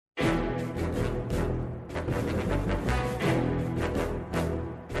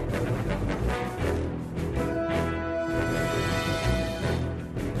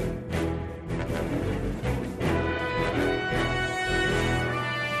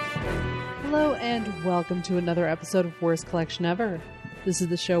Hello and welcome to another episode of Worst Collection Ever. This is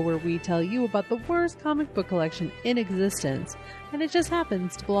the show where we tell you about the worst comic book collection in existence, and it just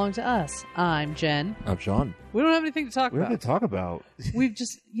happens to belong to us. I'm Jen. I'm Sean. We don't have anything to talk What are we about. to talk about? We've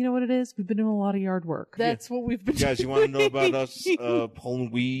just, you know what it is? We've been doing a lot of yard work. That's what we've been Guys, doing. you want to know about us pulling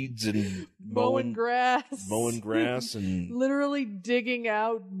weeds and mowing grass. Mowing grass and... Literally digging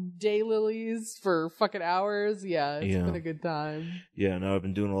out daylilies for fucking hours. Yeah, it's Yeah. been a good time. Yeah, no, I've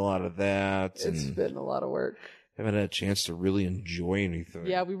been doing a lot of that. It's and been a lot of work. haven't had a chance to really enjoy anything.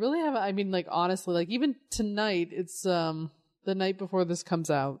 Yeah, we really haven't. I mean, like, honestly, like, even tonight, it's the night before this comes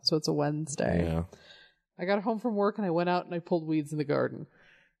out, so it's a Wednesday. Yeah. I got home from work and I went out and I pulled weeds in the garden.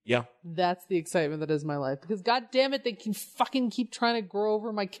 Yeah. That's the excitement that is my life. Because, god damn it, they can fucking keep trying to grow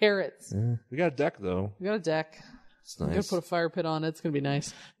over my carrots. Yeah. We got a deck, though. We got a deck. It's I'm nice. gonna put a fire pit on it. It's gonna be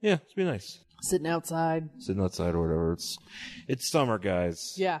nice. Yeah, it's be nice. Sitting outside. Sitting outside or whatever. It's summer,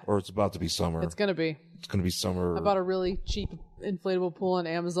 guys. Yeah. Or it's about to be summer. It's gonna be. It's going to be summer. I bought a really cheap inflatable pool on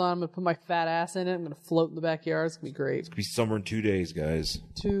Amazon. I'm gonna put my fat ass in it. I'm gonna float in the backyard. It's gonna be great. It's going to be summer in 2 days, guys.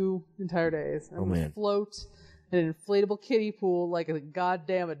 2 entire days. I'm gonna man. float in an inflatable kiddie pool like a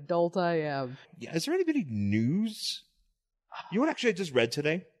goddamn adult I am. Yeah, is there any news? You know what actually I just read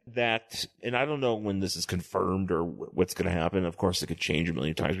today? That, and I don't know when this is confirmed or what's going to happen. Of course, it could change a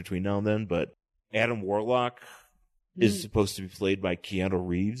million times between now and then, but Adam Warlock is supposed to be played by Keanu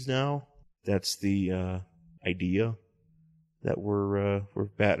Reeves now. That's the idea that we're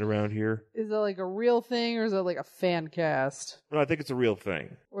batting around here. Is that like a real thing or is that like a fan cast? No, I think it's a real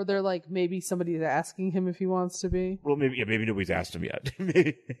thing. Or they're like maybe somebody's asking him if he wants to be? Well, maybe nobody's asked him yet.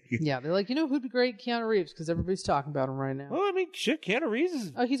 Maybe. Yeah, they're like, you know who'd be great? Keanu Reeves, because everybody's talking about him right now. Well, I mean, shit, Keanu Reeves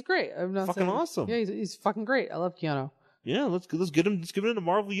is Oh, he's great. I'm not fucking saying- awesome. Yeah, he's fucking great. I love Keanu. Yeah, let's give him in the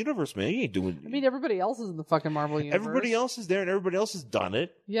Marvel universe, man. He ain't doing. I mean, everybody else is in the fucking Marvel universe. everybody else is there, and everybody else has done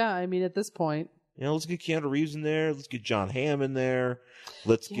it. Yeah, I mean, at this point. You know, let's get Keanu Reeves in there. Let's get John Hamm in there.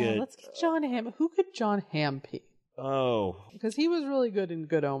 Let's get John Hamm. Who could John Hamm be? Oh, Because he was really good in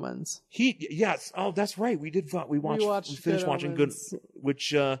Good Omens. yes. Oh, that's right. We finished watching Good. Omens.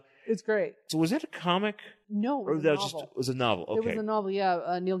 Which It's great. so was that a comic No, or it was that a was novel. just was a novel? Okay, It was a novel,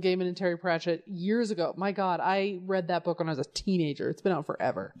 yeah. Neil Gaiman and Terry Pratchett years ago. My God, I read that book when I was a teenager. It's been out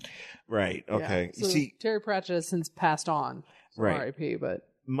forever. right. Okay. Yeah. So You see, Terry Pratchett has since passed on. So Right. R.I.P. But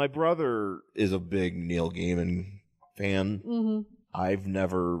my brother is a big Neil Gaiman fan. I've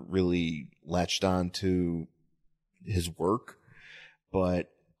never really latched on to his work,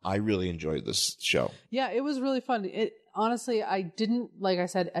 but I really enjoyed this show. yeah, it was really fun. It honestly, I didn't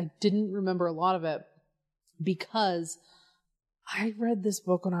remember a lot of it because I read this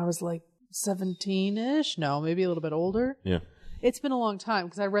book when I was like 17-ish. No, maybe a little bit older. Yeah. It's been a long time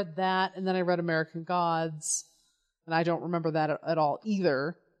because I read that and then I read American Gods, and I don't remember that at all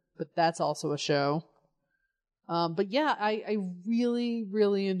either. But that's also a show. But yeah, I really,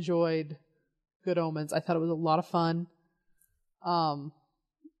 really enjoyed Good Omens. I thought it was a lot of fun.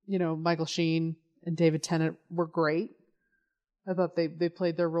 You know, Michael Sheen and David Tennant were great. I thought they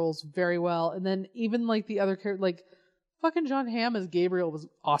played their roles very well. And then even like the other character, like fucking John Hamm as Gabriel was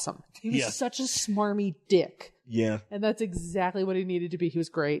awesome. He was such a smarmy dick. Yeah. And that's exactly what he needed to be. He was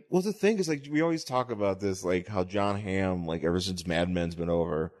great. Well, the thing is, like, we always talk about this, like, how John Hamm, like, ever since Mad Men's been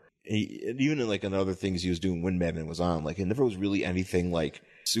over, and even in, like, in other things he was doing when Mad Men was on, like, it never was really anything, like,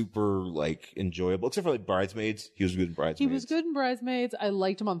 super, like, enjoyable, except for, like, Bridesmaids. He was good in Bridesmaids. He was good in Bridesmaids. I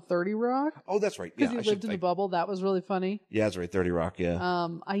liked him on 30 Rock. Oh, that's right. Yeah, Because he lived in the bubble. That was really funny. Yeah, that's right. 30 Rock, yeah.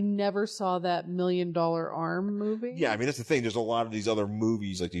 I never saw that $1 Million Arm movie. Yeah, I mean, that's the thing. There's a lot of these other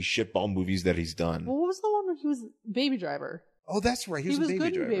movies, like these shitball movies that he's done. Well, what was the one where he was Baby Driver? Oh, that's right. He was, good a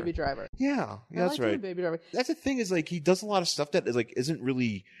Baby Driver. in Baby Driver. Yeah, I that's liked him right. in Baby Driver. That's the thing is, like, he does a lot of stuff that is, like, isn't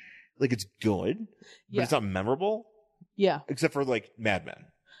really, like, it's good, but it's not memorable, Yeah, except for, like, Mad Men.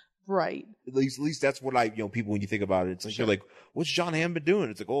 right. At least that's what people, when you think about it, it's like, you're like, what's John Hamm been doing?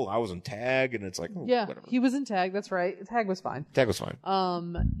 It's like, oh, I was in Tag, and it's like, oh, Yeah, whatever. he was in Tag. That's right. Tag was fine. Tag was fine.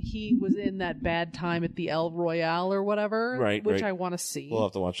 He was in that Bad Time at the El Royale or whatever, Right, which right. I want to see. We'll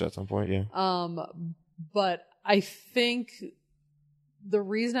have to watch that at some point, yeah. But I think the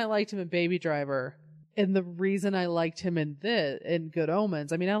reason I liked him in Baby Driver and the reason I liked him in Good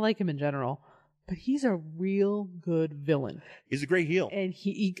Omens, I mean, I like him in general, but he's a real good villain. He's a great heel. And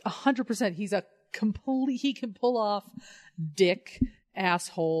he 100%, he can pull off dick,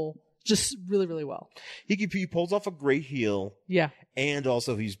 asshole, just really, really well. He pulls off a great heel. Yeah. And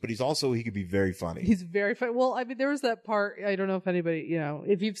also he could be very funny. He's very funny. Well, I mean, there was that part, I don't know if anybody,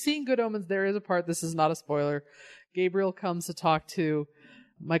 if you've seen Good Omens, there is a part, this is not a spoiler. Gabriel comes to talk to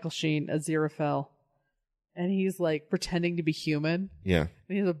Michael Sheen, Aziraphale, and he's like pretending to be human. Yeah. And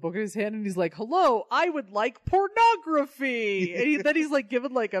he has a book in his hand and he's like, hello, I would like pornography. And then he's like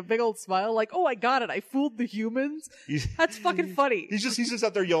giving like a big old smile, like, oh, I got it. I fooled the humans. That's fucking funny. He's just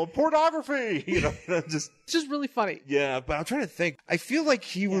out there yelling pornography. It's just really funny. Yeah, but I'm trying to think. I feel like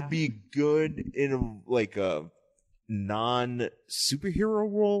he would be good in a non-superhero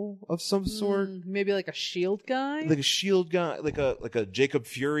role of some sort. Maybe like a shield guy? Like a shield guy, like a Jacob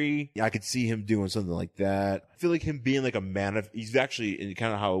Fury. I could see him doing something like that. I feel like him being like he's actually, in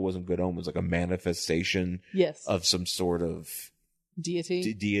kind of how it was in Good Omens, like a manifestation of some sort of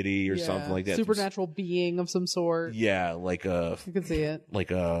deity or something like that. Supernatural being of some sort. Yeah, like I could see it.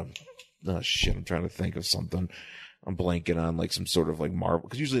 Like oh shit, I'm trying to think of something. I'm blanking on like some sort of like Marvel,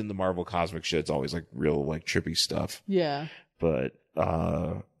 because usually in the Marvel cosmic shit, it's always like real like trippy stuff. Yeah. But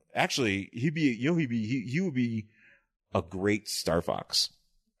actually, he would be a great Star Fox.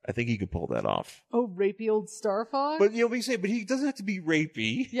 I think he could pull that off. Oh, rapey old Star Fox. But but he doesn't have to be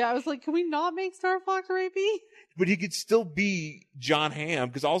rapey. Yeah, I was like, can we not make Star Fox rapey? But he could still be John Hamm,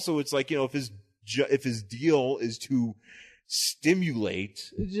 because also it's like, if his deal is to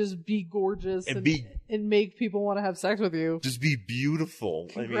stimulate, just be gorgeous and make people want to have sex with you, just be beautiful.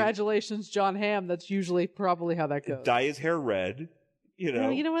 Congratulations, John Hamm. That's usually probably how that goes. Dye his hair red, you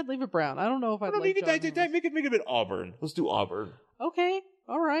know what, leave it brown. I don't know if I'd like make it a bit auburn. Let's do auburn. Okay,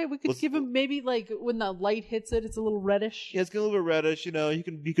 all right, we could give him maybe like when the light hits it, it's a little reddish. Yeah, it's a little bit reddish. He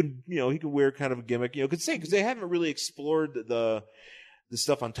can wear kind of a gimmick, because they haven't really explored the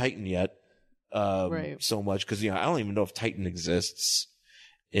stuff on Titan yet. So much, because I don't even know if Titan exists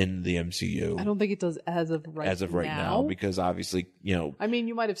in the MCU. I don't think it does as of right now, because obviously, I mean,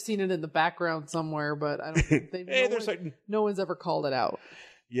 you might have seen it in the background somewhere, but I don't think no one's ever called it out.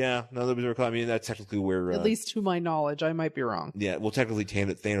 Yeah, nobody's ever called. I mean, that's technically where, at least to my knowledge, I might be wrong. Yeah, well, technically,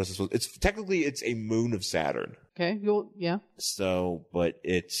 Thanos it's a moon of Saturn. Okay, yeah. So, but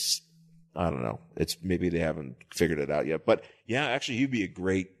I don't know. It's maybe they haven't figured it out yet. But yeah, actually, he'd be a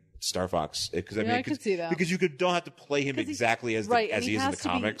great Star Fox, because I could see that, because you don't have to play him exactly as he is in the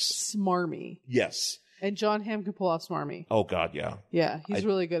comics. Smarmy, yes, and John Hamm can pull off smarmy. Oh God, yeah, he's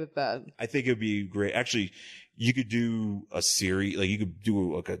really good at that. I think it'd be great. Actually, you could do a series, like you could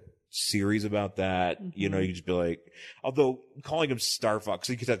do like a series about that. Mm-hmm. You could just be like, although calling him Star Fox,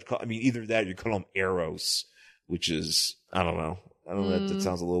 you could have to call. I mean, either that or you call him Eros, which is I don't know. That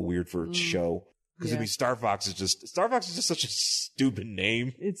sounds a little weird for a show. Because I mean, Star Fox is just such a stupid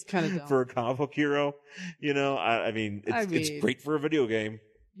name. It's kind of dumb for a comic book hero. I mean, it's great for a video game.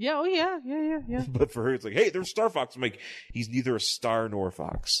 Yeah. Oh yeah. But for her, it's like, hey, there's Star Fox. I'm like, he's neither a star nor a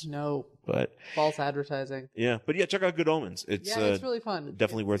fox. No. But false advertising. Yeah, but yeah, check out Good Omens. It's really fun.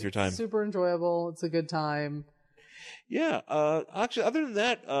 Definitely worth your time. Super enjoyable. It's a good time. Yeah. Actually, other than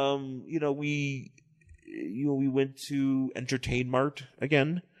that, we went to Entertain Mart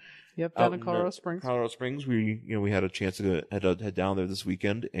again. Yep, down in Colorado Springs. Colorado Springs. We had a chance to head down there this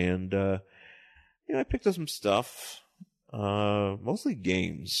weekend, and I picked up some stuff. Mostly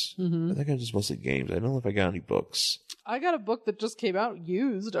games. Mm-hmm. I think I just mostly games. I don't know if I got any books. I got a book that just came out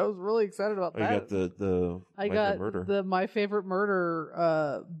used. I was really excited about that. I got the My Favorite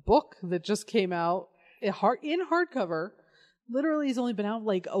Murder book that just came out in hardcover. Literally, it's only been out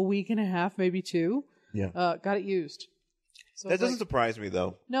like a week and a half, maybe two. Yeah. Got it used. So that doesn't surprise me,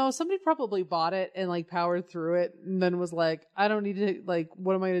 though. No, somebody probably bought it and like powered through it, and then was like, "I don't need to. Like,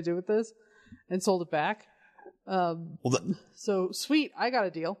 what am I going to do with this?" And sold it back. So sweet, I got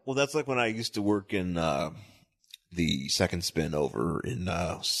a deal. Well, that's like when I used to work in the Second Spin over in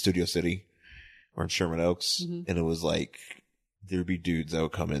Studio City, or in Sherman Oaks, and it was like there'd be dudes that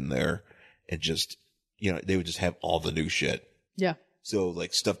would come in there and just they would just have all the new shit. Yeah. So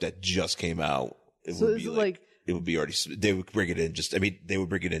like stuff that just came out, it would be like. It would be already. They would bring it in. They would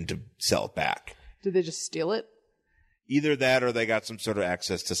bring it in to sell it back. Did they just steal it? Either that, or they got some sort of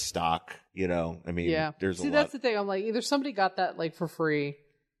access to stock. I mean, there's a lot. See, that's the thing. I'm like, either somebody got that like for free,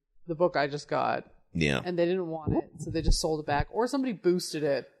 the book I just got, and they didn't want it, so they just sold it back, or somebody boosted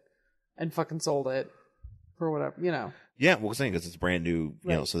it and fucking sold it for whatever, Yeah, well, I'm saying because it's brand new,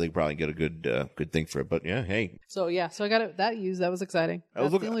 so they probably get a good thing for it. But yeah, hey. So I got that used. That was exciting.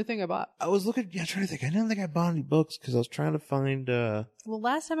 That's the only thing I bought. I was looking, trying to think. I didn't think I bought any books because I was trying to find. Well,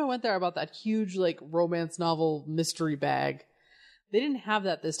 last time I went there, I bought that huge like romance novel mystery bag. They didn't have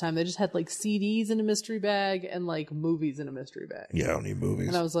that this time. They just had like CDs in a mystery bag and like movies in a mystery bag. Yeah, I don't need movies.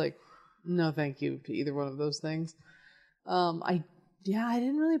 And I was like, no, thank you to either one of those things. I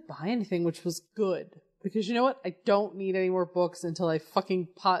didn't really buy anything, which was good. Because you know what? I don't need any more books until I fucking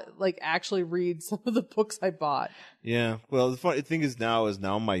actually read some of the books I bought. Yeah. Well, the funny thing is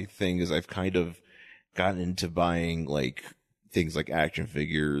now my thing is I've kind of gotten into buying like things like action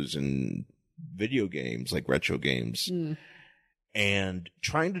figures and video games, like retro games. And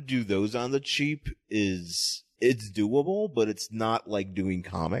trying to do those on the cheap it's doable, but it's not like doing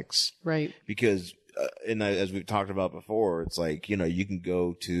comics. Right. Because, as we've talked about before, it's like, you know, you can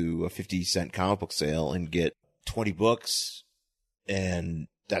go to a 50-cent comic book sale and get 20 books, and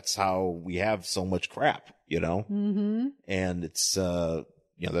that's how we have so much crap, you know? Mm-hmm. And it's, you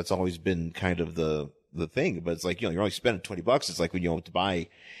know, that's always been kind of the thing, but it's like, you know, you're only spending $20. It's like when you to buy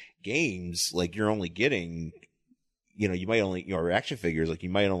games, like you're only getting, you know, you might only, you know, or action figures, like you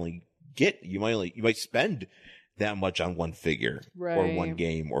might spend that much on one figure or one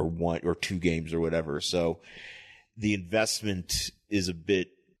game or one or two games or whatever. So the investment is a bit,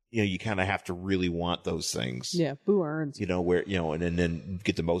 you know, you kind of have to really want those things. Yeah. Boo earns. You know, where, you know, and then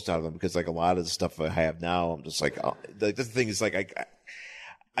get the most out of them, because like a lot of the stuff I have now, I'm just like, oh, the thing is like,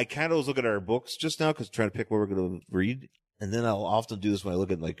 I kind of was looking at our books just now because trying to pick what we're going to read. And then I'll often do this when I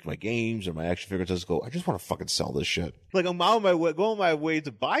look at like my games or my action figures. I just go, I just want to fucking sell this shit. Like I'm on my way, going my way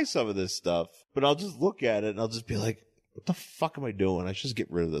to buy some of this stuff, but I'll just look at it and I'll just be like, what the fuck am I doing? I should just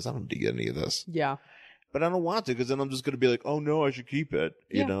get rid of this. I don't need to get any of this. Yeah. But I don't want to, because then I'm just going to be like, oh no, I should keep it.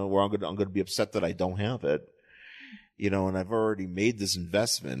 You know, or I'm going to be upset that I don't have it. You know, and I've already made this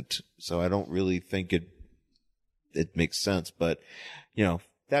investment, so I don't really think it makes sense. But, you know,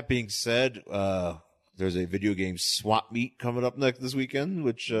 that being said, there's a video game swap meet coming up this weekend,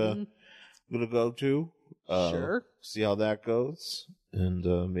 which I'm gonna go to. Sure. See how that goes,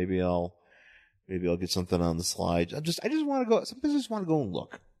 and maybe I'll get something on the slide. I just want to go. Sometimes I just want to go and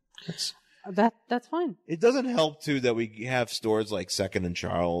look. That's fine. It doesn't help too that we have stores like Second and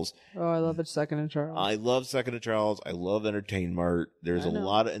Charles. Oh, I love it, Second and Charles. I love Second and Charles. I love Entertain Mart. There's a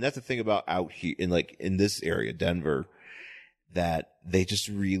lot of, and that's the thing about out here in this area, Denver, that they just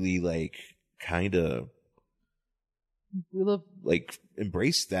really like kind of like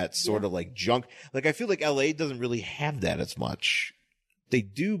embrace that sort of like junk. Like I feel like LA doesn't really have that as much. They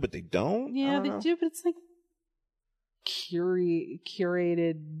do, but they don't. Yeah, they do, but it's like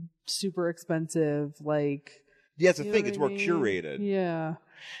curated, super expensive. Like, yeah, it's a thing. It's more curated. Yeah,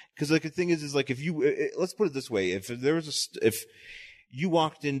 because like the thing is like if you let's put it this way: if if you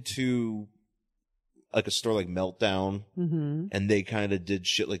walked into like a store like Meltdown, and they kind of did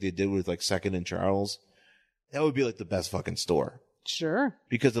shit like they did with like Second and Charles, that would be like the best fucking store. Sure.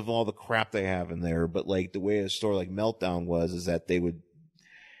 Because of all the crap they have in there. But like the way a store like Meltdown is that they would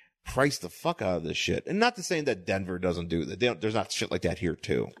price the fuck out of this shit. And not to say that Denver doesn't do that. There's not shit like that here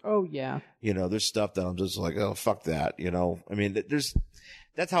too. Oh yeah. You know, there's stuff that I'm just like, oh fuck that. You know, I mean,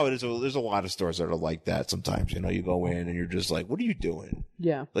 that's how it is. There's a lot of stores that are like that sometimes. You know, you go in and you're just like, what are you doing?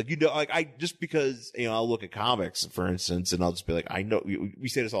 Yeah. Like, you know, like just because, you know, I'll look at comics, for instance, and I'll just be like, I know, we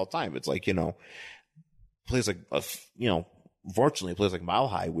say this all the time. It's like, you know, place like, you know, fortunately a place like Mile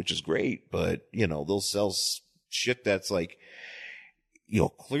High, which is great, but, you know, they'll sell shit that's like, you know,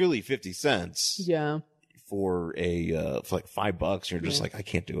 clearly 50 cents. Yeah. For like $5. You're just like, I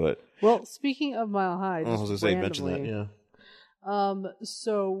can't do it. Well, speaking of Mile High, I was going to say, mention that, yeah.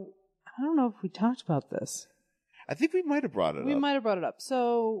 So I don't know if we talked about this. I think we might have brought it up. We might have brought it up.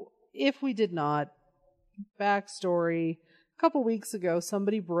 So if we did not, backstory, a couple weeks ago,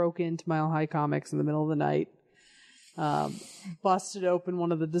 somebody broke into Mile High Comics in the middle of the night, busted open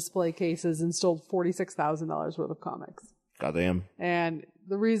one of the display cases and stole $46,000 worth of comics. Goddamn. And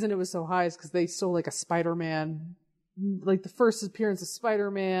the reason it was so high is because they stole like a Spider-Man, like the first appearance of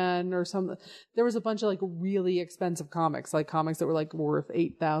Spider-Man or something. There was a bunch of like really expensive comics, like comics that were like worth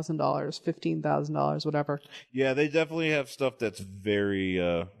 $8,000, $15,000, whatever. Yeah, they definitely have stuff that's very,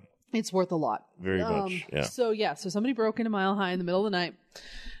 it's worth a lot. Very much, yeah. So somebody broke into Mile High in the middle of the night,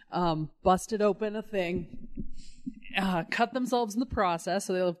 busted open a thing, cut themselves in the process,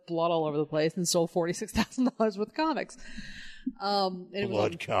 so they left blood all over the place, and stole $46,000 worth of comics.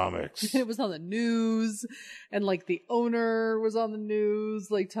 Blood comics. It was on the news, and like the owner was on the news,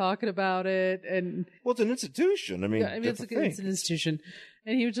 like talking about it. And well, it's an institution. I mean, it's an institution.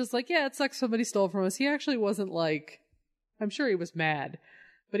 And he was just like, "Yeah, it sucks. Somebody stole from us." He actually wasn't like, I'm sure he was mad,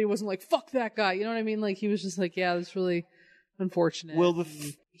 but he wasn't like, "Fuck that guy." You know what I mean? Like he was just like, "Yeah, it's really unfortunate." Well,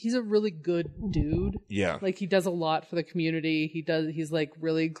 he's a really good dude. Yeah. Like he does a lot for the community. He's like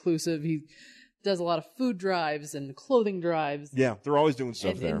really inclusive. He does a lot of food drives and clothing drives. Yeah, they're always doing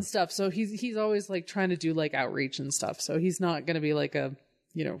stuff there. And stuff. So he's always like trying to do like outreach and stuff. So he's not going to be like a,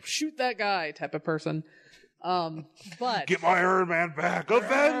 you know, shoot that guy type of person. But get my Iron Man back.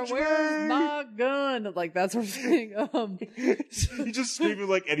 Avenge me! Where's my gun? Like that sort of thing. He's just screaming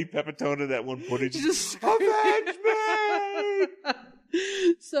like Eddie Pepitone at that one point. He's just avenge me!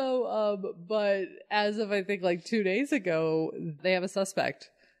 So, but as of I think like 2 days ago, they have a suspect.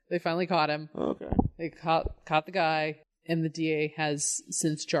 They finally caught him. Okay. They caught the guy, and the DA has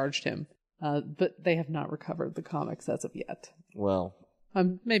since charged him. But they have not recovered the comics as of yet. Well,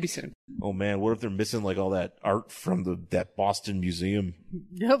 maybe soon. oh man, what if they're missing like all that art from that Boston museum?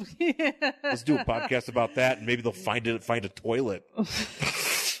 Yep. Let's do a podcast about that, and maybe they'll find a toilet.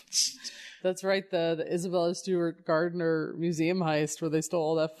 That's right, the Isabella Stewart Gardner museum heist where they stole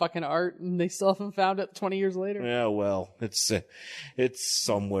all that fucking art and they still haven't found it 20 years later. Yeah, well, it's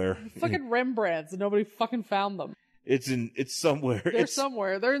somewhere. Fucking Rembrandts and nobody fucking found them. It's somewhere. They're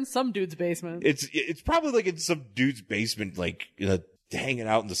somewhere. They're in some dude's basement. It's probably like in some dude's basement, like hanging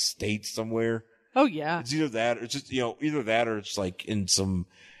out in the States somewhere. Oh yeah. It's either that or it's just either that or it's like in some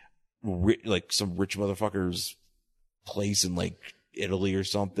rich motherfucker's place in like Italy or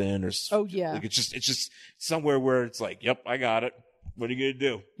something, or oh yeah, like it's just somewhere where it's like, yep, I got it. What are you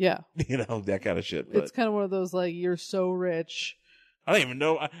gonna do? Yeah, that kind of shit. But it's kind of one of those like, you're so rich. I didn't even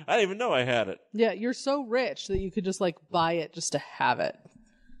know I had it. Yeah, you're so rich that you could just like buy it just to have it.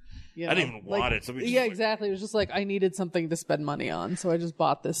 You know? I didn't even want it. Yeah, exactly. It was just like I needed something to spend money on, so I just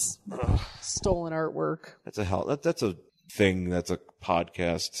bought this stolen artwork. That's a thing. That's a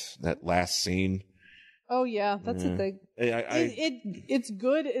podcast. That last scene. Oh yeah, that's the thing. It's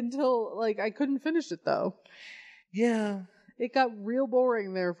good until like I couldn't finish it though. Yeah, it got real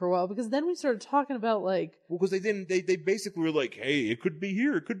boring there for a while because then we started talking about like, well, because they basically were like, hey, it could be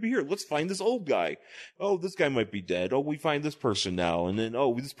here, let's find this old guy. Oh, this guy might be dead. Oh, we find this person now, and then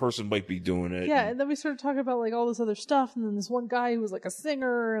this person might be doing it. Yeah, and then we started talking about like all this other stuff, and then this one guy who was like a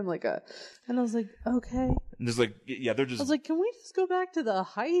singer and and I was like, okay. And there's like, yeah, they're just. I was like, can we just go back to the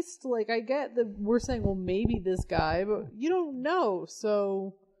heist? Like, I get that we're saying, well, maybe this guy, but you don't know,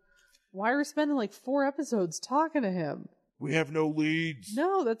 so why are we spending like 4 episodes talking to him? We have no leads.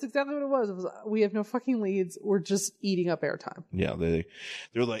 No, that's exactly what it was. It was, we have no fucking leads. We're just eating up airtime. Yeah,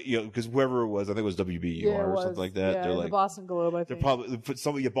 they're like, because whoever it was, I think it was WBUR or something like that. Yeah, they're like the Boston Globe, I think. They're probably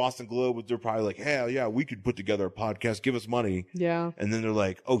some of you Boston Globe. They're probably like, hell yeah, we could put together a podcast. Give us money. Yeah. And then they're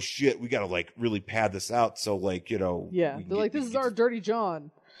like, oh shit, we got to like really pad this out. So like, yeah, they're like, this is our Dirty John.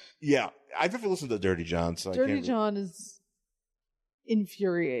 Yeah, I've never listened to Dirty John, so Dirty John is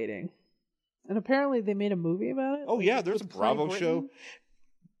infuriating. And apparently they made a movie about it. Oh yeah, there's a Bravo show.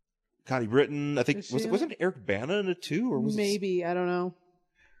 Connie Britton, I think wasn't Eric Bana in it too, or was maybe I don't know.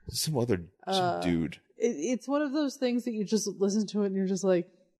 Some other dude. It's one of those things that you just listen to it and you're just like,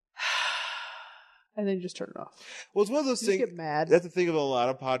 and then you just turn it off. Well, it's one of those things. Get mad. That's the thing of a lot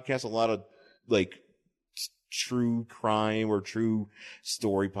of podcasts, a lot of like true crime or true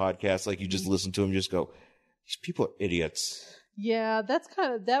story podcasts. Like you just listen to them, and just go, these people are idiots. Yeah,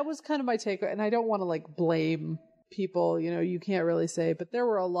 that was kind of my take, and I don't want to like blame people, you can't really say, but there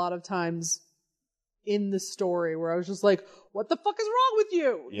were a lot of times in the story where I was just like, what the fuck is wrong with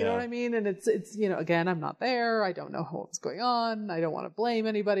you? Yeah. You know what I mean? And it's again, I'm not there. I don't know what's going on. I don't want to blame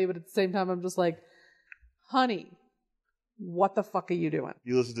anybody, but at the same time, I'm just like, honey, what the fuck are you doing?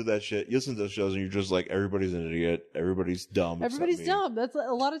 You listen to that shit. You listen to those shows, and you're just like, everybody's an idiot. Everybody's dumb. Everybody's dumb. That's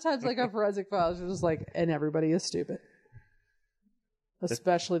a lot of times, like on Forensic Files, you're just like, and everybody is stupid.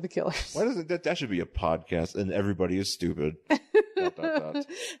 Especially the killers. Why doesn't that should be a podcast and everybody is stupid?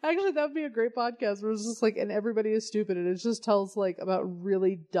 Actually, that would be a great podcast where it's just like, and everybody is stupid, and it just tells like about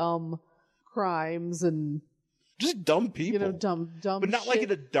really dumb crimes and just dumb people. Dumb but not shit. like in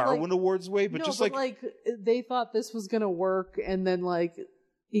a Darwin Awards way, but no, just but like they thought this was gonna work, and then like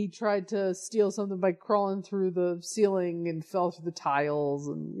he tried to steal something by crawling through the ceiling and fell through the tiles,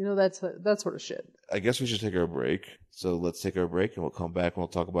 and that sort of shit. I guess we should take our break. So let's take our break, and we'll come back and we'll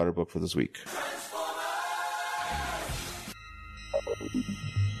talk about our book for this week.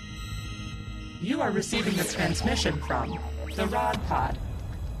 You are receiving a transmission from the Rod Pod.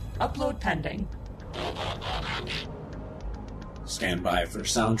 Upload pending. Stand by for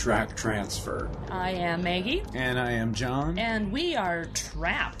soundtrack transfer. I am Maggie. And I am John. And we are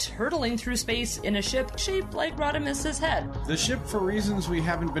trapped, hurtling through space in a ship shaped like Rodimus's head. The ship, for reasons we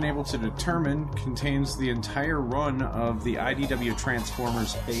haven't been able to determine, contains the entire run of the IDW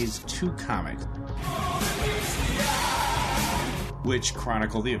Transformers Phase 2 comic, which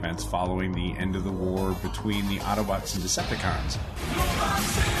chronicle the events following the end of the war between the Autobots and Decepticons.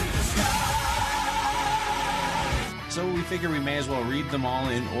 So we figure we may as well read them all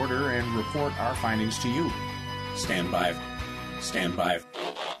in order and report our findings to you. Stand by. Stand by.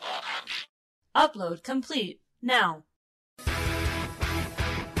 Upload complete. Now.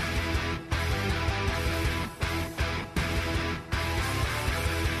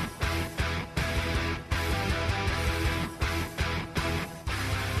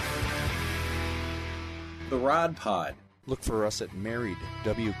 The Rod Pod. Look for us at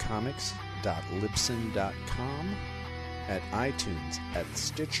marriedwcomics.libsyn.com, at iTunes, at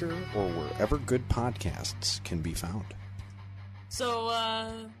Stitcher, or wherever good podcasts can be found. So,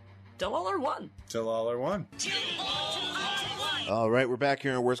 till all are one. Till all are one. All right, we're back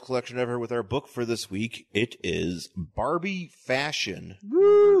here in our Worst Collection Ever with our book for this week. It is Barbie Fashion.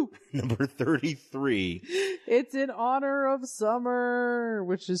 Woo! Number 33. It's in honor of summer,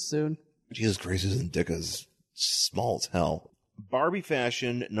 which is soon. Jesus Christ, isn't Dicka's small as hell. Barbie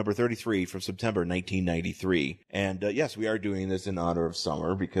Fashion, number 33 from September 1993. And yes, we are doing this in honor of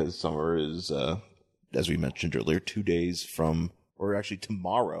summer because summer is, as we mentioned earlier, 2 days from, or actually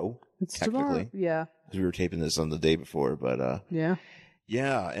tomorrow, It's technically. tomorrow. Yeah. Because we were taping this on the day before, but Yeah.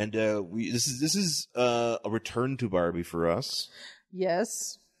 yeah, and this is a return to Barbie for us.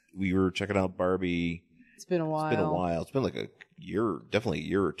 Yes. We were checking out Barbie. It's been a while. It's been a while. It's been like a year, definitely a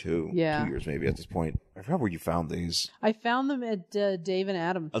year or two. Yeah. 2 years maybe at this point. I forgot where you found these. I found them at Dave and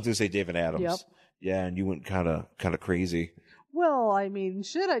Adam. I was going to say Dave and Adams. Yep. Yeah, and you went kind of crazy. Well, I mean,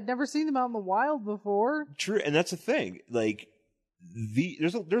 shit, I'd never seen them out in the wild before. True, and that's the thing. Like there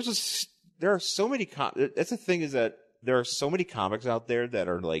are so many that's the thing is that there are so many comics out there that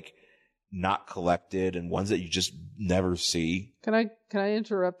are like not collected and ones that you just never see. Can I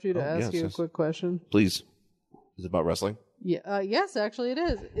interrupt you to Oh, ask you a yes. quick question? Please. Is it about wrestling? Yeah, yes, actually it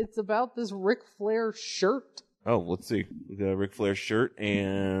is. It's about this Ric Flair shirt. Oh, let's see. We got a Ric Flair shirt,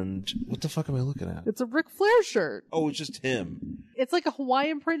 and what the fuck am I looking at? It's a Ric Flair shirt. Oh, it's just him. It's like a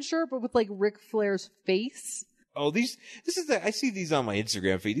Hawaiian print shirt, but with like Ric Flair's face. Oh, I see these on my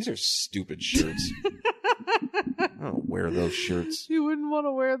Instagram feed. These are stupid shirts. I don't wear those shirts. You wouldn't want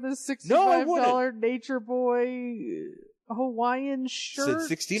to wear this No, I $65 Nature Boy Hawaiian Is shirt. it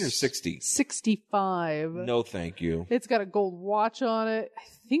 16 or 60? 65. No, thank you. It's got a gold watch on it. I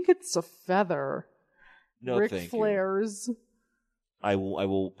think it's a feather. No, Ric thank you. Flair's. I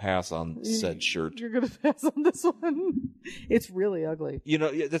will pass on said shirt. You're gonna pass on this one. It's really ugly. You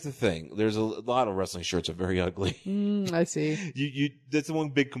know, yeah, that's the thing. There's a lot of wrestling shirts are very ugly. I see. That's the one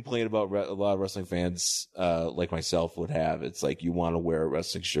big complaint about a lot of wrestling fans, like myself would have. It's like you want to wear a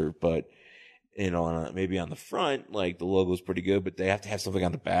wrestling shirt, but you know, maybe on the front, like the logo is pretty good, but they have to have something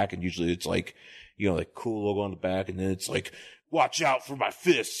on the back, and usually it's like, you know, like cool logo on the back, and then it's like, watch out for my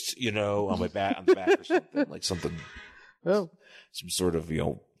fists, you know, on the back or something, like something. Oh. Some sort of, you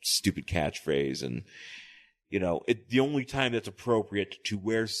know, stupid catchphrase. And, you know, the only time that's appropriate to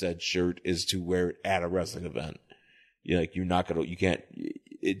wear said shirt is to wear it at a wrestling event. You know, like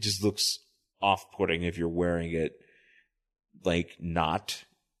it just looks off-putting if you're wearing it, like, not,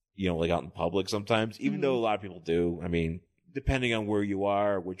 you know, like out in public sometimes, even though a lot of people do. I mean, depending on where you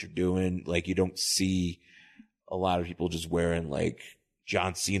are, what you're doing, like, you don't see a lot of people just wearing, like,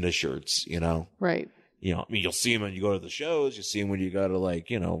 John Cena shirts, you know? Right. You know, I mean, you'll see them when you go to the shows. You see them when you go to, like,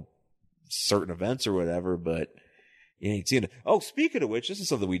 you know, certain events or whatever, but you ain't seen it. Oh, speaking of which, this is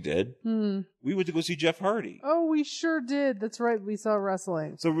something we did. We went to go see Jeff Hardy. Oh, we sure did. That's right. We saw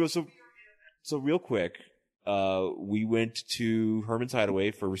wrestling. So real quick, we went to Herman's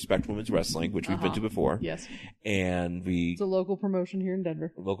Hideaway for Respect Women's Wrestling, which we've been to before. Yes. And It's a local promotion here in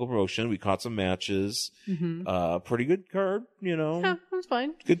Denver. local promotion. We caught some matches. Pretty good card, you know. Yeah, it was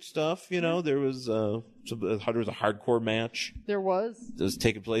fine. Good stuff, you know. There was there was a hardcore match There was. that was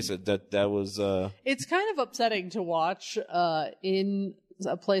taking place. That was It's kind of upsetting to watch in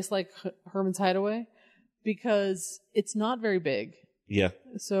a place like Herman's Hideaway because it's not very big. yeah.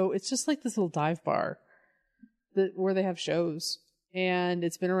 So it's just like this little dive bar where they have shows. And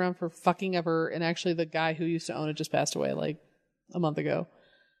it's been around for fucking ever. And actually, the guy who used to own it just passed away like a month ago.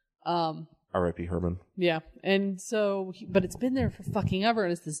 R.I.P. Herman. Yeah. And so, but it's been there for fucking ever.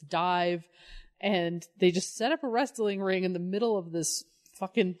 And it's this dive. And they just set up a wrestling ring in the middle of this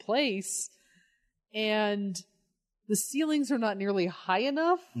fucking place. And the ceilings are not nearly high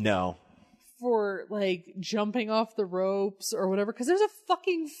enough No. for like jumping off the ropes or whatever. Cause there's a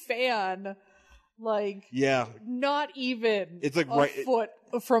fucking fan, like, Yeah. not even It's like a right- foot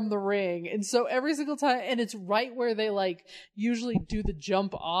from the ring. And so every single time, and it's right where they like usually do the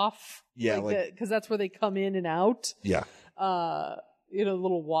jump off. Yeah, cause that's where they come in and out. Yeah. You know,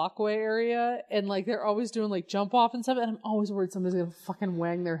 little walkway area. And like, they're always doing like jump off and stuff. And I'm always worried somebody's gonna fucking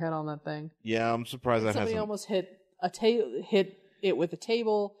wang their head on that thing. Yeah, I'm surprised that Somebody hasn't. almost hit it with a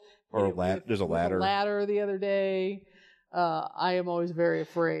table. Or hit it there's a with ladder. ladder the other day. I am always very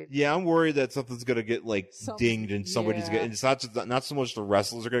afraid. Yeah, I'm worried that something's gonna get like dinged and somebody's yeah. and it's not so much the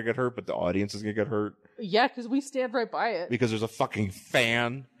wrestlers are gonna get hurt, but the audience is gonna get hurt Yeah, because we stand right by it. because there's a fucking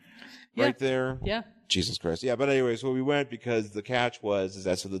fan right there. Yeah. Jesus Christ. Yeah, but anyways, well, we went because the catch is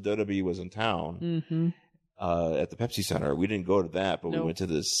that so the WWE was in town, at the Pepsi Center. We didn't go to that, but we Nope. went to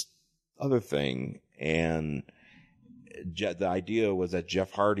this other thing, and the idea was that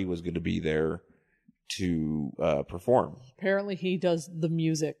Jeff Hardy was going to be there to perform. Apparently, he does the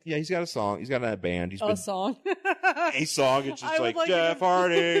music. Yeah, he's got a song. He's got a band. He's A been song. a song. It's just I would like like Jeff if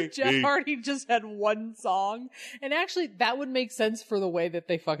Hardy. Jeff Hardy just had one song. And actually, that would make sense for the way that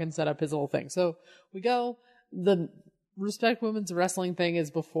they fucking set up his whole thing. So we go, the Respect Women's Wrestling thing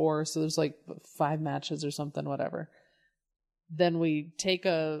is before, so there's like 5 matches or something, whatever. Then we take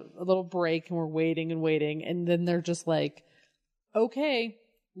a little break and we're waiting, and then they're just like, okay,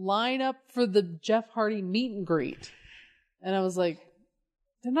 line up for the Jeff Hardy meet and greet. And I was like,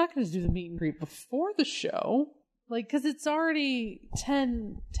 they're not going to do the meet and greet before the show. Like, because it's already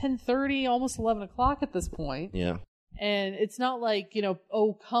 10:30, almost 11 o'clock at this point. Yeah. And it's not like,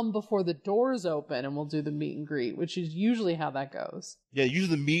 come before the doors open and we'll do the meet and greet, which is usually how that goes. Yeah,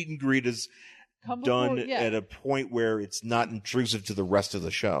 usually the meet and greet is Come done before- yeah. at a point where it's not intrusive to the rest of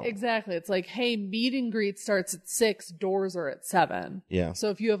the show. Exactly. It's like, hey, meet and greet starts at 6, doors are at 7. Yeah. So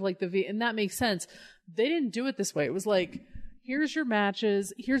if you have like and that makes sense. They didn't do it this way. It was like, here's your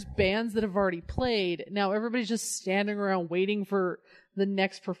matches, here's bands that have already played. Now everybody's just standing around waiting for the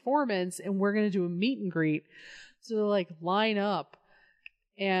next performance, and we're going to do a meet and greet. So they like line up,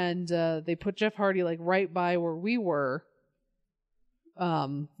 and they put Jeff Hardy like right by where we were,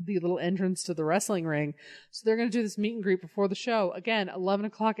 the little entrance to the wrestling ring. So they're going to do this meet and greet before the show. Again, 11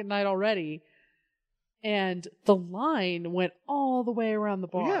 o'clock at night already. And the line went all the way around the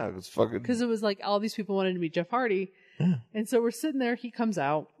bar. Yeah, it's fucking. Because it was like all these people wanted to meet Jeff Hardy. Yeah. And so we're sitting there. He comes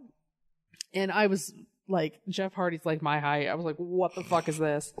out. And I was like, Jeff Hardy's like my height. I was like, what the fuck is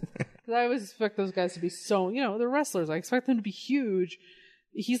this? Because I always expect those guys to be so, they're wrestlers. I expect them to be huge.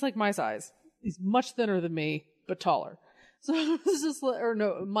 He's like my size. He's much thinner than me, but taller. So it was just like, or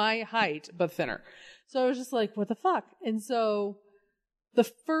no, my height, but thinner. So I was just like, what the fuck? And so the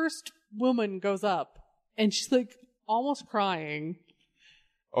first woman goes up and she's like almost crying.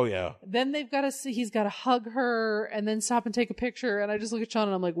 Oh, yeah. Then he's got to hug her and then stop and take a picture. And I just look at Sean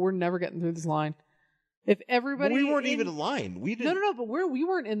and I'm like, we're never getting through this line. If everybody. But we weren't even in line. We didn't. No, but we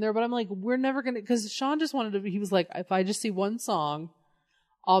weren't in there, but I'm like, we're never going to, because Sean just wanted to, he was like, if I just see one song,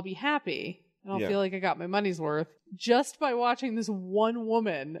 I'll be happy. And I'll feel like I got my money's worth just by watching this one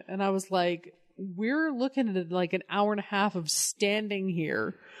woman. And I was like, we're looking at like an hour and a half of standing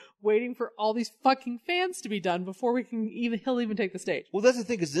here waiting for all these fucking fans to be done before he'll even take the stage. Well, that's the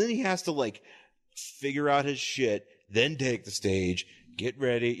thing, because then he has to like figure out his shit, then take the stage, get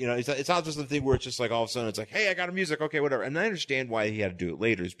ready. It's not just the thing where it's just like all of a sudden it's like, hey, I got a music, okay, whatever. And I understand why he had to do it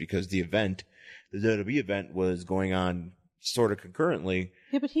later, is because the WWE event was going on sort of concurrently.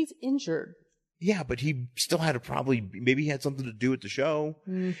 Yeah, but he's injured. Yeah, but he still had to maybe he had something to do with the show,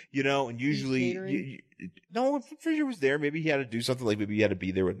 and usually, no, Frazier was there. Maybe he had to do something, like maybe he had to be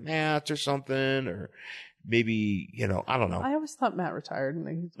there with Matt or something, or maybe, I don't know. I always thought Matt retired.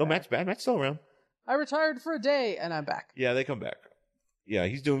 No, Matt's bad. Matt's still around. I retired for a day and I'm back. Yeah, they come back. Yeah,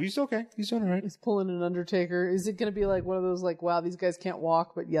 he's okay. He's doing all right. He's pulling an Undertaker. Is it going to be like one of those like, wow, these guys can't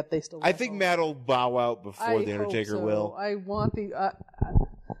walk, but yet they still I think Matt will bow out before the Undertaker will. I want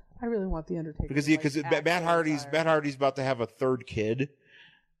I really want the Undertaker because Matt Hardy's about to have a third kid,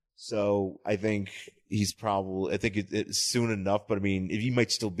 so I think it's soon enough. But I mean, he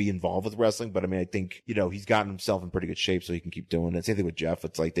might still be involved with wrestling. But I mean, I think he's gotten himself in pretty good shape, so he can keep doing it. Same thing with Jeff.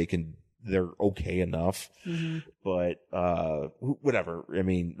 It's like they're okay enough. Mm-hmm. But whatever. I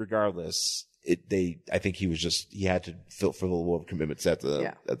mean, regardless. I think he had to fulfill the level of commitments at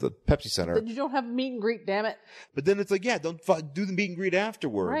the Pepsi Center. Then you don't have a meet and greet, damn it. But then it's like, yeah, don't do the meet and greet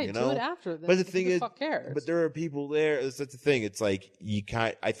afterward. Right, do it after. But the thing is, fuck cares? But there are people there. That's the thing. It's like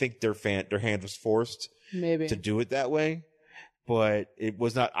I think their hand was forced maybe to do it that way. But it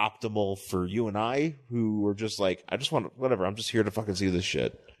was not optimal for you and I, who were just like, I just want whatever. I'm just here to fucking see this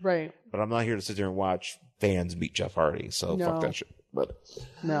shit. Right. But I'm not here to sit there and watch fans meet Jeff Hardy. So fuck that shit. But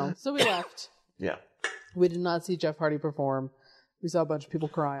no. So we left. Yeah. We did not see Jeff Hardy perform. We saw a bunch of people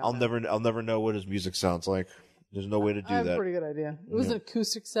cry. I'll never know what his music sounds like. There's no way to do that. I have a pretty good idea. It was an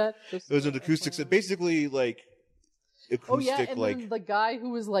acoustic set. It was an acoustic set, basically like acoustic. Oh yeah, and then the guy who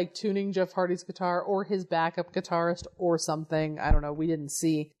was like tuning Jeff Hardy's guitar, or his backup guitarist, or something. I don't know. We didn't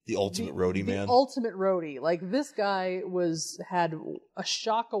see the ultimate roadie man. The ultimate roadie. Like this guy had a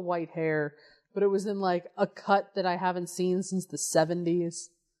shock of white hair, but it was in like a cut that I haven't seen since the 70s.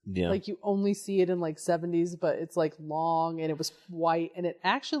 Yeah. Like you only see it in like 70s, but it's like long and it was white and it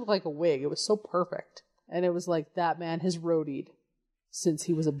actually looked like a wig. It was so perfect. And it was like that man has roadied since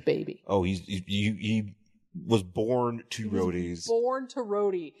he was a baby. Oh, he was born to roadies. Born to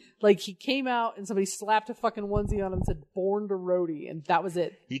roadie. Like, he came out and somebody slapped a fucking onesie on him and said, born to roadie. And that was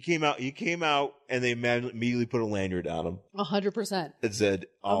it. He came out and they immediately put a lanyard on him. 100%. It said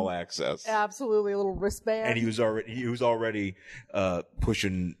all access. Absolutely. A little wristband. And he was already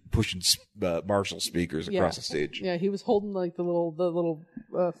pushing Marshall speakers across the stage. Yeah, he was holding like the little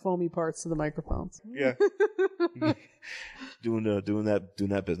foamy parts of the microphones. Yeah. doing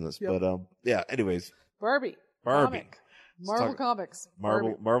that business. Yep. But yeah, anyways. Barbie. Comic. Marvel Comics.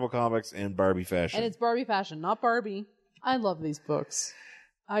 Marvel Comics and Barbie fashion. And it's Barbie fashion, not Barbie. I love these books.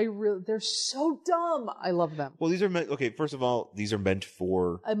 They're so dumb. I love them. Well, these are meant, first of all, these are meant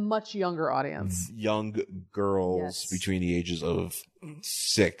for a much younger audience. Young girls between the ages of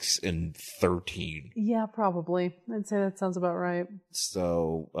 6 and 13. Yeah, probably. I'd say that sounds about right.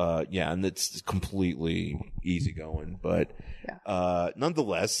 So, and it's completely easygoing, but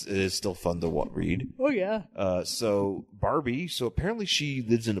nonetheless, it is still fun to read. Oh, yeah. So Barbie, apparently she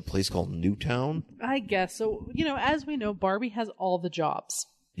lives in a place called Newtown. I guess. So, as we know, Barbie has all the jobs.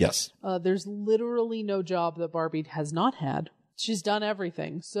 Yes. There's literally no job that Barbie has not had. She's done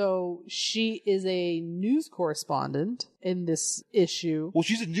everything. So she is a news correspondent in this issue. Well,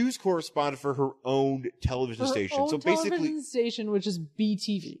 she's a news correspondent for her own television station. So basically, television station, which is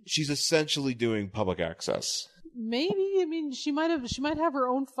BTV. She's essentially doing public access. Maybe. I mean, she might have her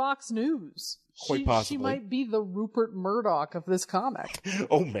own Fox News. Quite possibly. She might be the Rupert Murdoch of this comic.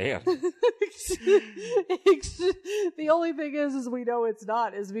 Oh, man. The only thing is we know it's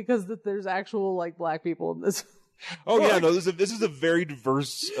not, is because there's actual, like, black people in this. Oh, yeah, no, this is a very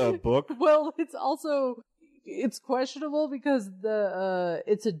diverse book. Well, it's questionable because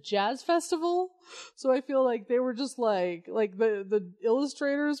it's a jazz festival. So I feel like they were just like the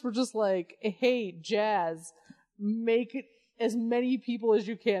illustrators were just like, hey, jazz, make it as many people as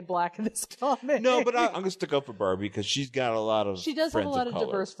you can black in this comic. No, but I'm going to stick up for Barbie because she's got a lot of She does have a lot of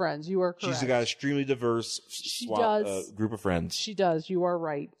diverse friends. You are correct. She's got an extremely diverse group of friends. She does. You are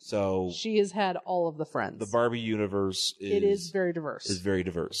right. So she has had all of the friends. The Barbie universe is very diverse. Is very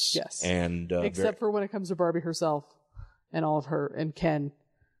diverse. Yes. And except for when it comes to Barbie herself and all of her and Ken.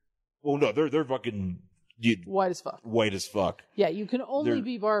 Well, no, they're fucking white as fuck. White as fuck. Yeah, you can only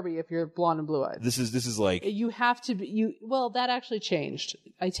be Barbie if you're blonde and blue-eyed. This is like you have to be. Well, that actually changed.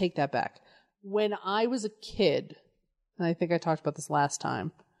 I take that back. When I was a kid, and I think I talked about this last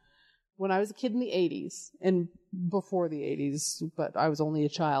time. When I was a kid in the 80s and before the 80s, but I was only a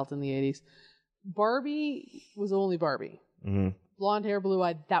child in the 80s, Barbie was only Barbie. Mm-hmm. Blonde hair,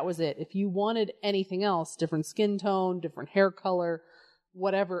 blue-eyed. That was it. If you wanted anything else, different skin tone, different hair color,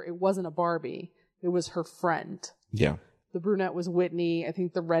 whatever, it wasn't a Barbie. It was her friend. Yeah. The brunette was Whitney. I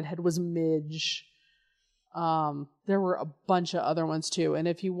think the redhead was Midge. There were a bunch of other ones too. And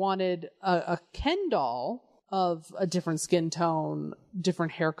if you wanted a Ken doll of a different skin tone,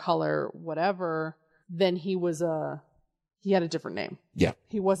 different hair color, whatever, then he had a different name. Yeah.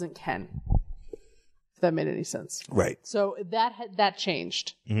 He wasn't Ken. If that made any sense. Right. So that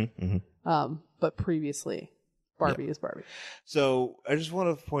changed. Mm-hmm, mm-hmm. But previously, Barbie is Barbie. So I just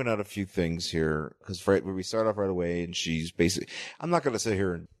want to point out a few things here because we start off right away, and she's basically. I'm not going to sit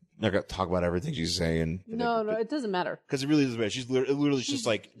here and not going to talk about everything she's saying. No, it doesn't matter because it really doesn't matter. She's literally just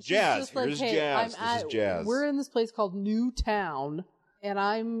like jazz. Just like, Here's hey, jazz. This is jazz. We're in this place called Newtown, and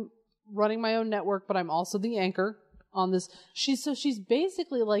I'm running my own network, but I'm also the anchor on this. She's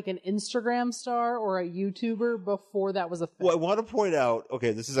basically like an Instagram star or a YouTuber before that was a thing. Well, I want to point out,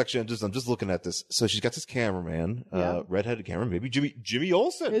 okay, this is actually, I'm just looking at this. So she's got this cameraman, redheaded cameraman, maybe Jimmy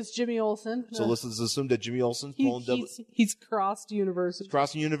Olsen. It's Jimmy Olsen. So let's assume that Jimmy Olsen's pulling he's crossed universes.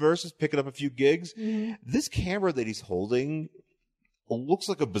 Crossing universes, picking up a few gigs. Mm-hmm. This camera that he's holding looks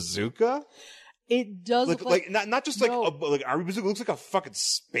like a bazooka. It does look like not just like like army bazooka. It looks like a fucking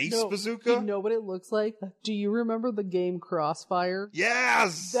space bazooka. You know what it looks like? Do you remember the game Crossfire?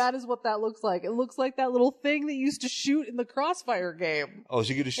 Yes, that is what that looks like. It looks like that little thing that you used to shoot in the Crossfire game. Oh, is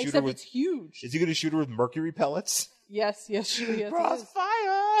he going to shoot Except her with? It's huge. Is he going to shoot her with mercury pellets? Yes. Crossfire.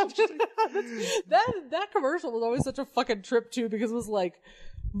 that commercial was always such a fucking trip too because it was like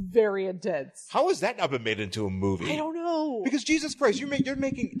very intense. How has that not been made into a movie? I don't know. Because Jesus Christ, you're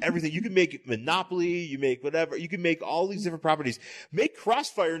making everything. You can make Monopoly, you make whatever. You can make all these different properties. Make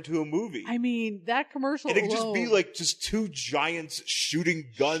Crossfire into a movie. I mean, that commercial and it could alone, just be like just two giants shooting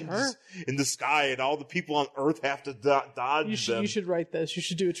guns in the sky, and all the people on Earth have to dodge them. You should write this. You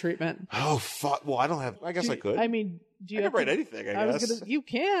should do a treatment. Oh fuck! Well, I guess I could. I mean, I could write anything. I guess you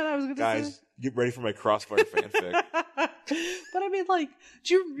can. I was gonna guys, get ready for my Crossfire fanfic. But I mean, like,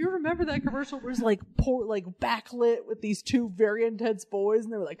 do you remember that commercial where it's like backlit with these two very intense boys,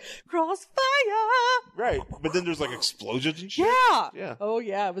 and they were like, "Crossfire!" Right, but then there's like explosions and shit. Yeah. Oh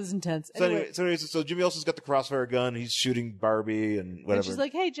yeah, it was intense. So Anyway, so Jimmy Olsen's got the crossfire gun. He's shooting Barbie and whatever. and she's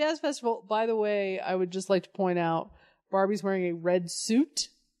like, "Hey, Jazz Festival. By the way, I would just like to point out, Barbie's wearing a red suit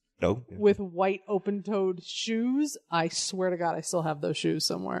no. with white open-toed shoes. I swear to God, I still have those shoes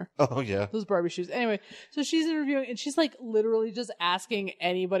somewhere. Oh yeah. Those Barbie shoes. Anyway, so she's interviewing, and she's like literally just asking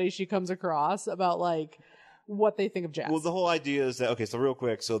anybody she comes across about like what they think of jazz. Well, the whole idea is that okay. So real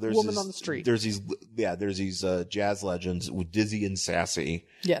quick, so there's Woman on the Street. There's these jazz legends with Dizzy and Sassy.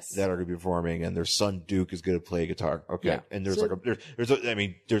 Yes. That are going to be performing, and their son Duke is going to play guitar. Okay, Yeah. and there's So-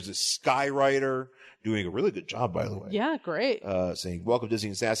 there's a skywriter doing a really good job, by the way. Yeah, great. Saying welcome Dizzy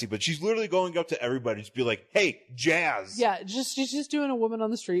and Sassy, but she's literally going up to everybody and just be like, "Hey, jazz." Yeah, she's just doing a Woman on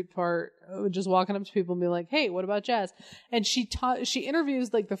the Street part, just walking up to people and being like, "Hey, what about jazz?" And she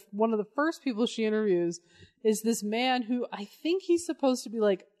interviews like one of the first people she interviews is this man who I think he's supposed to be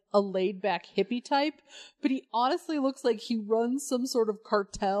like a laid back hippie type, but he honestly looks like he runs some sort of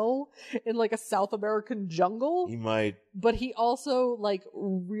cartel in like a South American jungle. He might. But he also like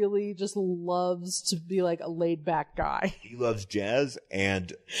really just loves to be like a laid back guy He loves jazz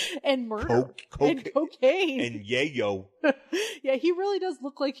and and murder and cocaine cocaine. and yayo. Yeah, he really does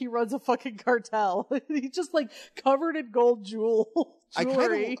look like he runs a fucking cartel. He's just like covered in gold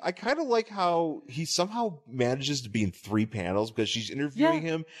jewelry. I kind of like how he somehow manages to be in 3 panels because she's interviewing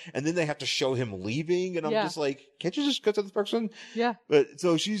him and then they have to show him leaving and I'm Yeah. just like, can't you just cut to this person? Yeah. But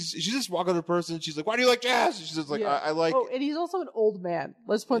so she's just walking to the person. She's like, why do you like jazz? And she's just like, Yeah. I like. Oh, and he's also an old man.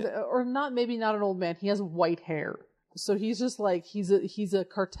 Let's point that, or maybe not an old man. He has white hair. So he's just like he's a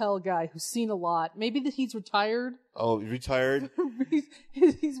cartel guy who's seen a lot. Maybe that he's retired. Oh, retired.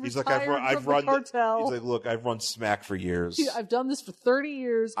 he's like, retired I've from run. the cartel. He's like, look, I've run smack for years. I've done this for 30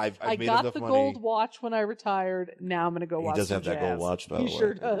 years. I've I made got enough the money. gold watch when I retired. Now I'm going to go He watch does some have that jazz. gold watch, by the way. He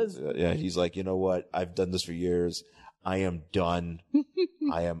sure does. Yeah, he's like, you know what? I've done this for years. I am done.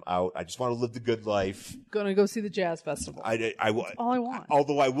 I am out. I just want to live the good life. Gonna go see the jazz festival. I all I want.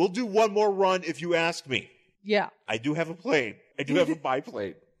 Although I will do one more run if you ask me. Yeah, I do have a plane. I do have a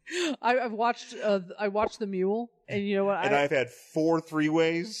biplane. I've watched. I watched The Mule, and you know what? And I've had 4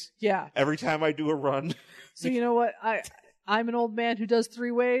 3-ways yeah. every time I do a run. So you know what? I'm an old man who does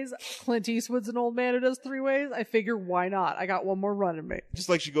 3-ways. Clint Eastwood's an old man who does 3-ways. I figure why not? I got one more run in me. Just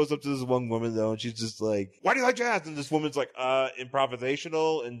like she goes up to this one woman though, and she's just like, "Why do you like jazz?" And this woman's like,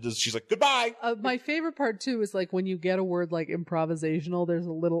 improvisational," and she's like, "Goodbye." My favorite part too is like when you get a word like improvisational, there's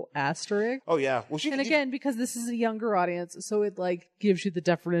a little asterisk. Oh yeah. Well, And again, because this is a younger audience, so it like gives you the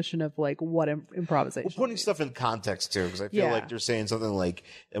definition of like what improvisation. Well, putting stuff in context too, because I feel Yeah. like they're saying something like,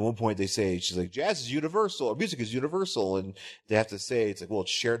 at one point they say, she's like, "Jazz is universal, or music is universal," and they have to say, it's like, well,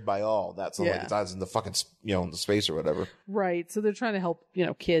 it's shared by all. That's not like Yeah. it's not in the fucking, in the space or whatever. Right. So they're trying to help,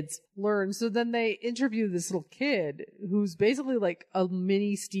 kids learn. So then they interview this little kid who's basically like a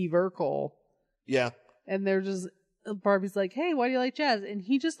mini Steve Urkel. Yeah. And they're just, Barbie's like, "Hey, why do you like jazz?" And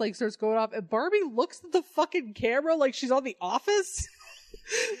he just like starts going off. And Barbie looks at the fucking camera like she's on The Office.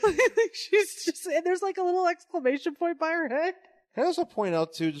 Like she's just, and there's like a little exclamation point by her head. Can I also point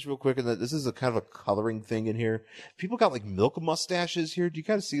out too, just real quick, and that this is a kind of a coloring thing in here. People got like milk mustaches here. Do you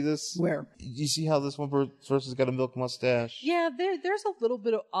kind of see this? Where? You see how this one person's got a milk mustache? Yeah, there's a little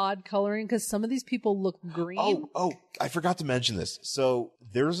bit of odd coloring because some of these people look green. Oh, I forgot to mention this. So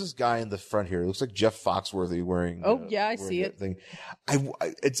there's this guy in the front here. It looks like Jeff Foxworthy wearing. Oh, yeah, I wearing see that it. Thing.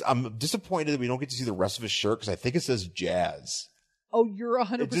 I'm disappointed that we don't get to see the rest of his shirt because I think it says jazz. Oh, you're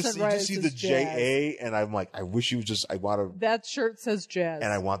 100% You just right. see It the says jazz. JA, and I'm like, I wish you would just. I want to, That shirt says jazz.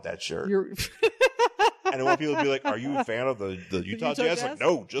 and I want that shirt. You're And I want people to be like, "Are you a fan of the Utah Utah Jazz?" Jazz? Like,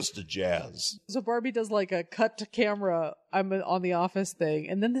 no, just the Jazz. So Barbie does like a cut to camera. I'm on The Office thing,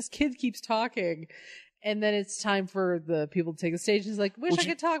 and then this kid keeps talking, and then it's time for the people to take the stage. He's like, "Wish I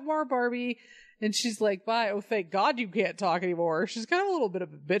could talk more, Barbie." And she's like, "Bye." Oh, thank God you can't talk anymore. She's kind of a little bit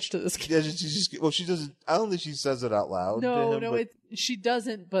of a bitch to this kid. Yeah, she doesn't. I don't think she says it out loud. to him, but she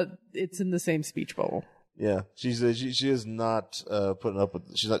doesn't, but it's in the same speech bubble. yeah, she is not putting up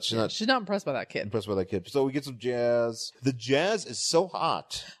with. She's not Impressed by that kid. impressed by that kid. So we get some jazz. The jazz is so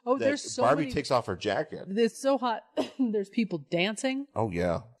hot. Oh, that there's so Barbie many- takes off her jacket. It's so hot. There's people dancing. Oh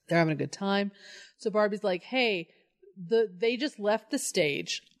yeah. They're having a good time. So Barbie's like, "Hey, they just left the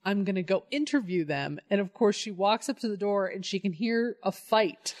stage. I'm going to go interview them. And of course, she walks up to the door and she can hear a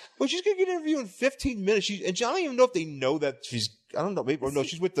fight. Well, she's going to get an interview in 15 minutes. And I don't even know if they know that she's, I don't know, maybe, or no,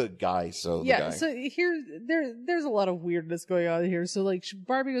 she's with the guy, so Yeah, the guy. so there's a lot of weirdness going on here. So, like,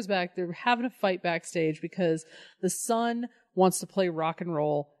 Barbie goes back, they're having a fight backstage because the son wants to play rock and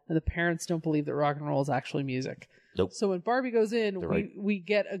roll, and the parents don't believe that rock and roll is actually music. Nope. So when Barbie goes in, They're right. we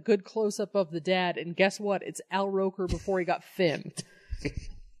get a good close-up of the dad, and guess what? It's Al Roker before he got Finn.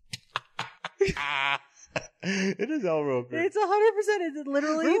 It is Al Roker. It's 100%. It's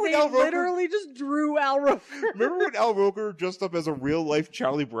literally, Remember when they Al Roker- literally just drew Al Roker. Remember when Al Roker dressed up as a real-life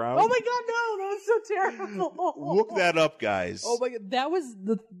Charlie Brown? Oh my god, no! That was so terrible. Look that up, guys. Oh my god,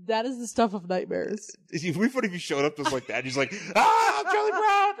 that is the stuff of nightmares. It'd be funny if he showed up just like that. He's like, I'm Charlie Brown!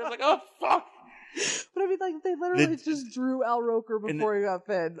 I was like, oh, fuck! But I mean, like, they literally just drew Al Roker before he got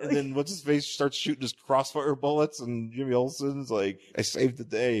Finn. And then what's his face starts shooting his crossfire bullets, and Jimmy Olsen's like, I saved the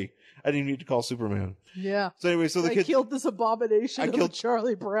day. I didn't even need to call Superman. Yeah. So anyway, so the I kid killed this abomination of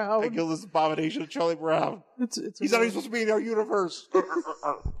Charlie Brown. I killed this abomination of Charlie Brown. He's not even supposed to be in our universe.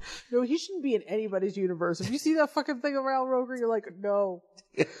 No, he shouldn't be in anybody's universe. If you see that fucking thing of Al Roker, you're like, no.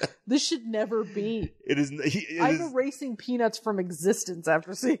 This should never be. I'm erasing Peanuts from existence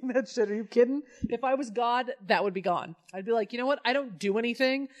after seeing that shit. Are you kidding? If I was God, that would be gone. I'd be like, you know what? I don't do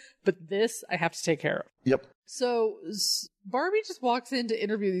anything, but this I have to take care of. Yep. So Barbie just walks in to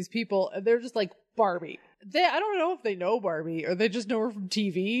interview these people, and they're just like, Barbie. I don't know if they know Barbie or they just know her from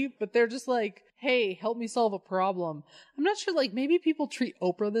TV, but they're just like, hey, help me solve a problem. I'm not sure, like, maybe people treat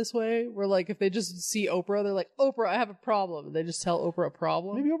Oprah this way, where, like, if they just see Oprah, they're like, Oprah, I have a problem. And they just tell Oprah a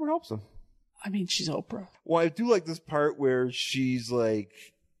problem. Maybe Oprah helps them. I mean, she's Oprah. Well, I do like this part where she's like,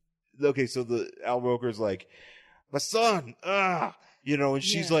 okay, so the Al Roker's like, my son, you know, and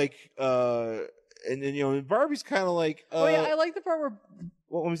she's like, and then, you know, and Barbie's kind of like, oh yeah, I like the part where,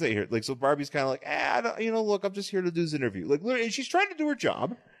 well, let me say here, like, so Barbie's kind of like, I don't, you know, look, I'm just here to do this interview. Like, literally, and she's trying to do her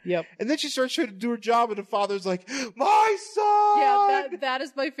job. Yep. And then she starts trying to do her job, and the father's like, my son! Yeah, that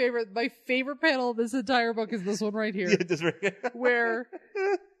is my favorite. My favorite panel of this entire book is this one right here. Yeah, that's right. Where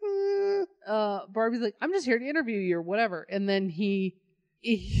Barbie's like, I'm just here to interview you or whatever. And then he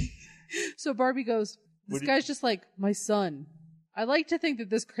so Barbie goes, this guy's just like, my son. I like to think that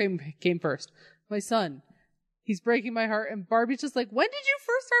this came first. My son. He's breaking my heart. And Barbie's just like, when did you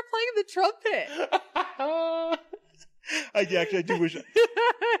first start playing the trumpet? I do wish.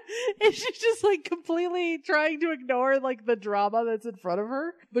 And she's just like completely trying to ignore like the drama that's in front of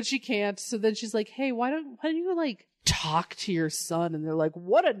her, but she can't. So then she's like, hey, why don't you like talk to your son? And they're like,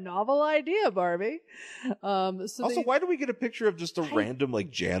 what a novel idea, Barbie. Why do we get a picture of just a random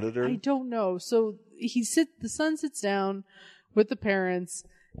like janitor? I don't know. So the son sits down with the parents,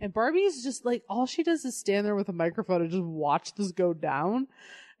 and Barbie's just like, all she does is stand there with a microphone and just watch this go down.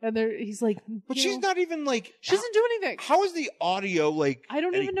 And he's like, but she's not even like, she doesn't do anything. How is the audio like? I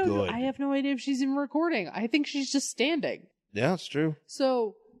don't even know. Good? I have no idea if she's even recording. I think she's just standing. Yeah, it's true.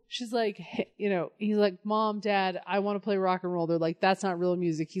 So she's like, hey, you know, he's like, Mom, Dad, I want to play rock and roll. They're like, that's not real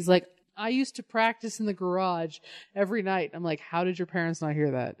music. He's like, I used to practice in the garage every night. I'm like, how did your parents not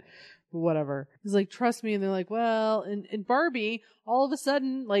hear that? Whatever. He's like, trust me. And they're like, well, and Barbie all of a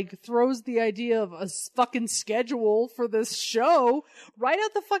sudden like throws the idea of a fucking schedule for this show right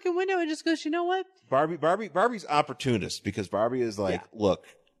out the fucking window and just goes, you know what? Barbie's opportunist, because Barbie is like, look,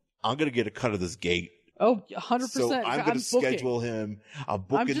 I'm going to get a cut of this gate. Oh, 100%. So I'm going to schedule him. I'm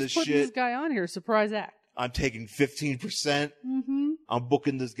booking this shit. I'm just putting this guy on here. Surprise act. I'm taking 15%. Mm-hmm. I'm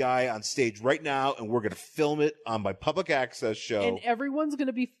booking this guy on stage right now, and we're going to film it on my public access show. And everyone's going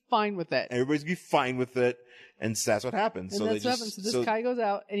to be fine with it. Everybody's going to be fine with it. And that's what happens. And that's what happens. So this guy goes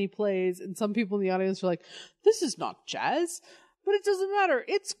out and he plays, and some people in the audience are like, this is not jazz, but it doesn't matter.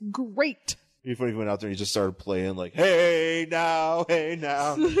 It's great. It'd be funny if he went out there and he just started playing like, hey now,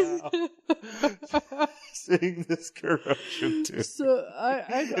 sing this corruption tune. So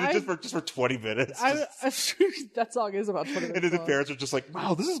just for 20 minutes. That song is about 20 minutes. And then the parents are just like,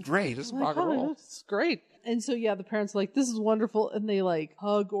 wow, this is great. This is rock and roll. It's great. And so, yeah, the parents are like, this is wonderful. And they like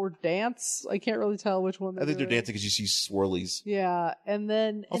hug or dance. I can't really tell which one. I think they're dancing because you see swirlies. Yeah. And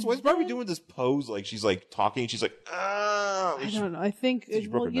then. Also, why is Barbie doing this pose? Like she's like talking. She's like, I don't know. I think.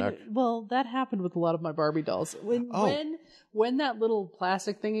 Well, that happened with a lot of my Barbie dolls. When that little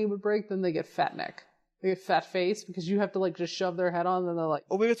plastic thingy would break, then they get fat neck. They get fat face because you have to like just shove their head on, and they're like,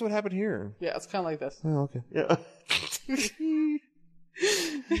 oh, maybe that's what happened here. Yeah, it's kind of like this. Oh, okay. Yeah.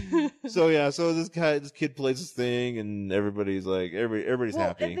 So this kid plays this thing, and everybody's like, everybody's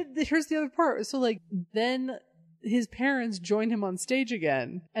happy. And here's the other part. So like, then his parents join him on stage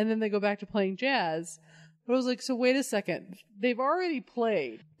again, and then they go back to playing jazz. But I was like, so wait a second. They've already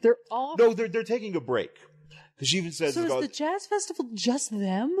played. They're off. No, they're taking a break. Because she even says, So is the jazz festival just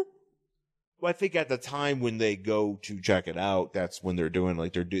them? well, I think at the time when they go to check it out, that's when they're doing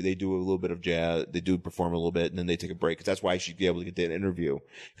like they do a little bit of jazz, they do perform a little bit, and then they take a break. Because that's why she'd be able to get that interview.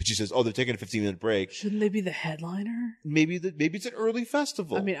 Because she says, "Oh, they're taking a 15-minute break. Shouldn't they be the headliner? Maybe it's an early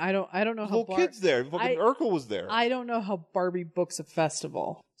festival. I mean, I don't know how little kids there. Fucking Urkel was there. I don't know how Barbie books a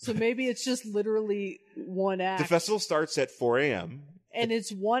festival. So maybe it's just literally one act. The festival starts at 4 a.m. And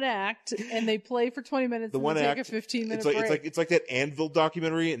it's one act, and they play for 20 minutes. The and one they act, take a 15-minute it's break. like that Anvil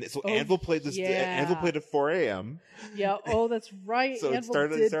documentary, and so Anvil played this. yeah. Anvil played at 4 a.m. Yeah. Oh, that's right. So it Anvil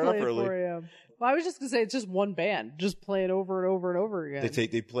started did off play at early. 4 a.m. Well, I was just gonna say it's just one band, just play it over and over and over again.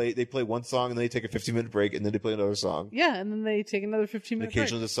 They play one song, and then they take a 15-minute break, and then they play another song. Yeah, and then they take another And 15-minute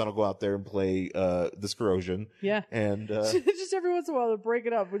occasionally, break. the son will go out there and play This Corrosion. Yeah. And just every once in a while, they break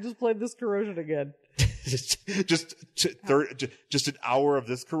it up. We just played This Corrosion again. just an hour of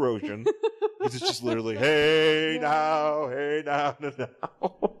This Corrosion. It's just literally, hey now.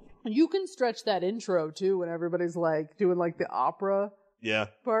 You can stretch that intro too when everybody's like doing like the opera Yeah.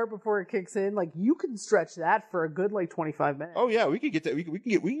 part before it kicks in. Like you can stretch that for a good like 25 minutes. Oh yeah, we could get that. We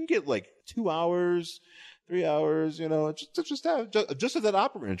can get like 2 hours, 3 hours. You know, just of that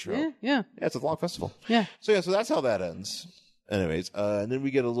opera intro. Yeah. Yeah, it's a long festival. Yeah. So that's how that ends. Anyways, and then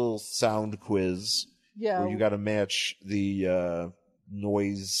we get a little sound quiz. Yeah. Where you got to match the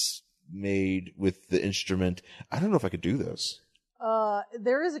noise made with the instrument. I don't know if I could do this.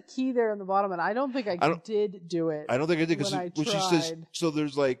 There is a key there in the bottom, and I don't think I did do it. I don't think I did because when I she says tried. so.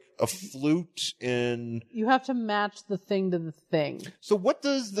 There's like a flute in. You have to match the thing to the thing. So what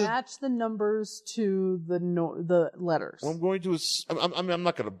does the Match the numbers to the letters. Well, I'm going to. I'm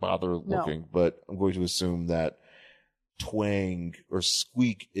not going to bother looking, but I'm going to assume that twang or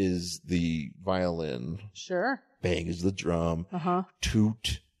squeak is the violin, Sure. bang is the drum,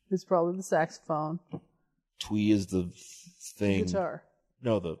 toot, It's probably the saxophone. twee is the thing. Guitar.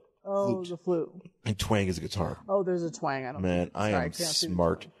 No, the flute. The flute. And twang is a guitar. Oh, there's a twang. I don't Man, I Sorry, am can't see the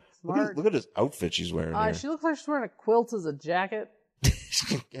smart. twang. Smart. Look at this outfit she's wearing here. She looks like she's wearing a quilt as a jacket.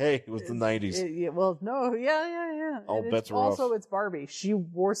 Hey, it was the 90s. Yeah. All And bets were off. Also, it's Barbie. She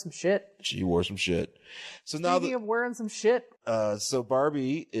wore some shit. She wore some shit. So now Speaking of wearing some shit, so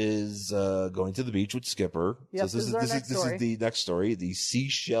Barbie is going to the beach with Skipper. Yep, so this is our next story. the next story, the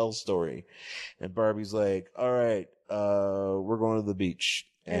seashell story. And Barbie's like, "All right, we're going to the beach."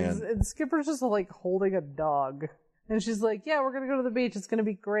 and Skipper's just like holding a dog, and she's like, "Yeah, we're gonna go to the beach. It's gonna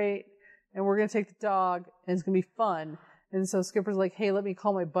be great, and we're gonna take the dog, and it's gonna be fun." And so Skipper's like, "Hey, let me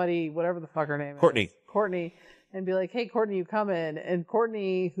call my buddy, whatever the fuck her name is, Courtney, and be like, hey, Courtney, you coming?" And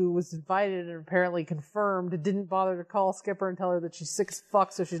Courtney, who was invited and apparently confirmed, didn't bother to call Skipper and tell her that she's sick as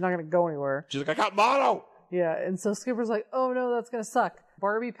fuck, so she's not gonna go anywhere. She's like, "I got mono." Yeah, and so Skipper's like, "Oh no, that's gonna suck."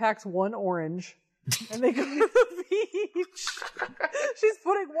 Barbie packs one orange, and they go to the beach. She's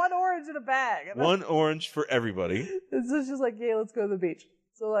putting one orange in a bag. One orange for everybody. And so she's like, "Yeah, let's go to the beach."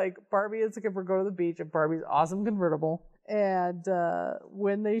 So like Barbie and Skipper go to the beach in Barbie's awesome convertible. And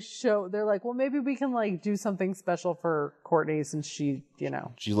when they show, they're like, "Well, maybe we can like do something special for Courtney since she,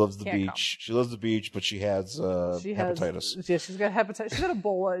 She loves the can't beach. come. She loves the beach, but she has hepatitis. Yeah, she's got hepatitis. She's got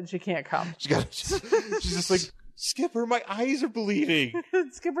Ebola, and she can't come. She's just like, "Skipper, my eyes are bleeding."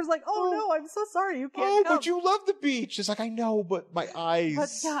 And Skipper's like, "Oh no, I'm so sorry, you can't come." But you love the beach. It's like, I know, but my eyes. But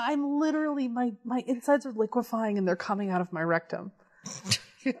yeah, I'm literally my insides are liquefying and they're coming out of my rectum.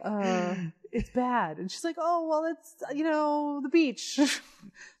 It's bad. And she's like, "Oh, well, it's, the beach."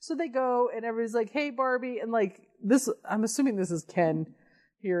 So they go and everybody's like, "Hey, Barbie." And like this, I'm assuming this is Ken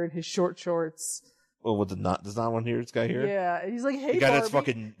here in his short shorts. Oh, what there's not one here. This guy here. Yeah. And he's like, "Hey, The guy Barbie." that's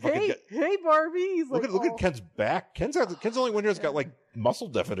fucking hey, Barbie. He's like, look at Ken's back. Ken's the only one here that's got like muscle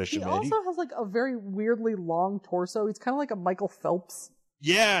definition, He man. also has like a very weirdly long torso. He's kind of like a Michael Phelps.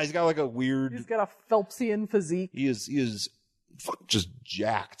 Yeah, he's got like a weird. He's got a Phelpsian physique. He is just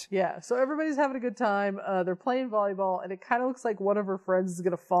jacked. Yeah, so everybody's having a good time. They're playing volleyball, and it kind of looks like one of her friends is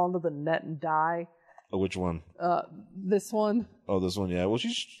going to fall into the net and die. Oh, which one? This one. Oh, this one. Yeah. Well,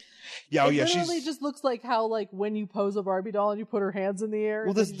 she's. Yeah. Oh, It yeah. literally She's. just looks like how like when you pose a Barbie doll and you put her hands in the air.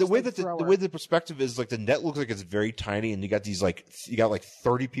 Well, and then you the just, way like, that throw the her. way the perspective is, like the net looks like it's very tiny, and you got like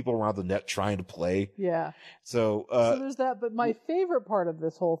 30 people around the net trying to play. Yeah. So. So there's that, but my favorite part of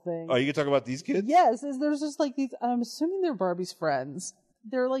this whole thing. Oh, you can talk about these kids. Yes, is there's just like these. I'm assuming they're Barbie's friends.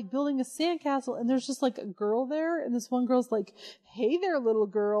 They're like building a sandcastle, and there's just like a girl there, and this one girl's like, "Hey there, little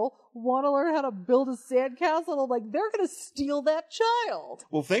girl, want to learn how to build a sandcastle. And I'm like, they're going to steal that child.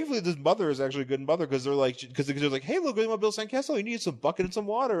 Well, thankfully, this mother is actually a good mother because they're like, hey, look, we want to build a sandcastle. You need some bucket and some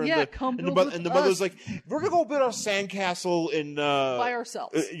water. And Yeah, the, come and the, build mo- and the with mother's us. like, we're gonna go build a sandcastle in By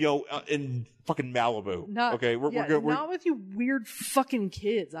ourselves. in fucking Malibu. Not, Okay, we're not with you weird fucking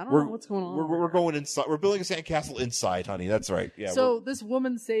kids. I don't know what's going on. We're going inside. We're building a sandcastle inside, honey. That's right. Yeah. So this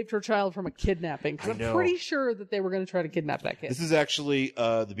woman saved her child from a kidnapping because I I'm know. pretty sure that they were going to try to kidnap that kid. This is actually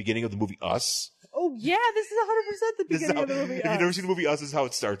the beginning of the movie Us. Oh yeah, this is 100% the This is beginning how, of the movie. if you've never seen the movie Us, this is how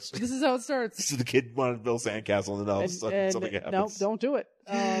it starts. This is how it starts. So the kid wanted to build a sandcastle, and then all of a sudden something happens. No, don't do it.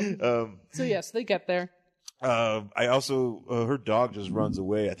 So yes, they get there. I also her dog just runs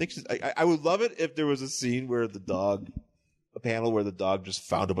away. I think I would love it if there was a scene where a panel where the dog just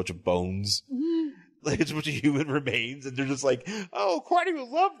found a bunch of bones, like it's a bunch of human remains, and they're just like, "Oh, Courtney would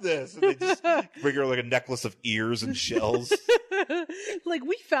love this," and they just bring her like a necklace of ears and shells. Like,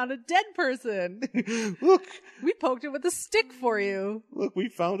 we found a dead person. Look, We poked it with a stick for you. we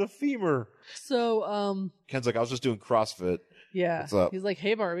found a femur. So, Ken's like, I was just doing CrossFit. yeah. What's up? He's like,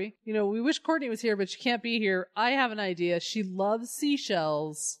 hey, Barbie, we wish Courtney was here, but she can't be here. I have an idea. She loves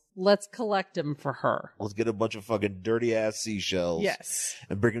seashells. Let's collect them for her. Let's get a bunch of fucking dirty ass seashells. Yes.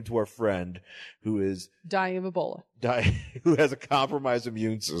 And bring them to our friend who is Dying of Ebola. who has a compromised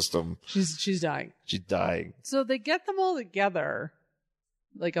immune system. She's dying. She's dying. So they get them all together,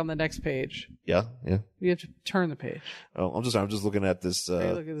 like on the next page. Yeah, yeah. We have to turn the page. Oh, I'm just looking at this.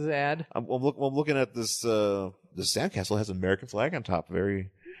 Hey, look at this ad. I'm looking at this. This sandcastle has an American flag on top.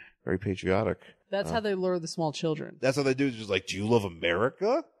 Very, very patriotic. That's how they lure the small children. That's how they do. It's just like, do you love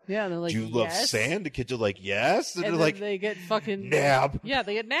America? Yeah, and they're like, Do you love yes. sand? The kids are like, yes. And, And they're then like, they get fucking nab. Yeah,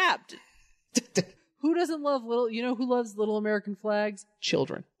 they get nabbed. Who doesn't love little? You know who loves little American flags?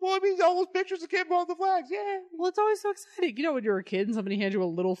 Children. Well, I mean, all those pictures of kids on the flags. Yeah. Well, it's always so exciting. You know, when you're a kid and somebody hands you a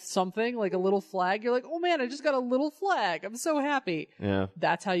little something, like a little flag, you're like, oh man, I just got a little flag. I'm so happy. Yeah.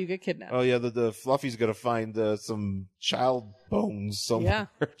 That's how you get kidnapped. Oh yeah, the Fluffy's gonna find some child bones somewhere.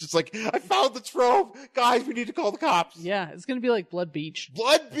 Yeah. Just like, I found the trove, guys. We need to call the cops. Yeah, it's going to be like Blood Beach.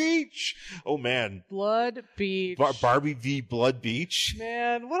 Blood Beach. Oh man, Blood Beach. Barbie v Blood Beach.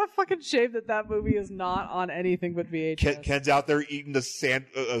 Man, what a fucking shame that movie is not on anything but VHS. Ken's out there eating a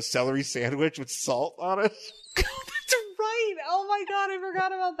celery sandwich with salt on it. That's right. Oh my god, I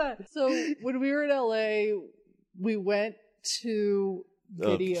forgot about that. So when we were in LA, we went to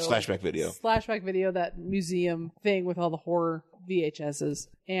Flashback video, that museum thing with all the horror VHSs,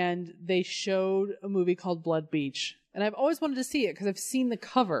 and they showed a movie called Blood Beach. And I've always wanted to see it because I've seen the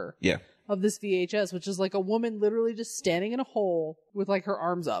cover Yeah. of this VHS, which is like a woman literally just standing in a hole with like her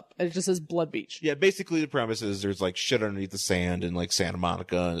arms up, and it just says Blood Beach. Yeah, basically the premise is there's like shit underneath the sand in like Santa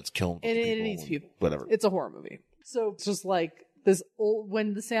Monica, and it's killing And people. it eats people. Whatever. It's a horror movie. So it's just like this old,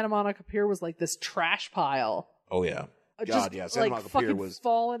 when the Santa Monica Pier was like this trash pile. Oh yeah. God, Just, yeah. Santa like, Monica fucking Pier was.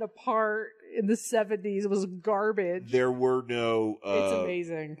 falling apart in the 70s. It was garbage. There were no. It's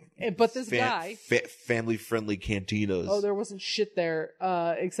amazing. But this guy. Family-friendly cantinas. Oh, there wasn't shit there,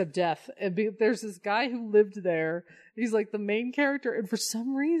 except death. There's this guy who lived there. He's like the main character, and for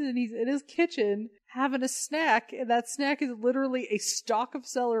some reason, he's in his kitchen having a snack, and that snack is literally a stalk of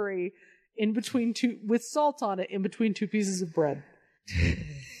celery in between with salt on it, in between two pieces of bread.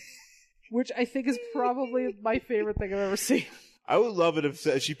 Which I think is probably my favorite thing I've ever seen. I would love it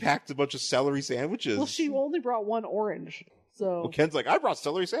if she packed a bunch of celery sandwiches. Well, she only brought one orange, so Well, Ken's like, I brought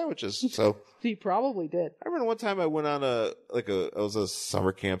celery sandwiches. So he probably did. I remember one time I went on it was a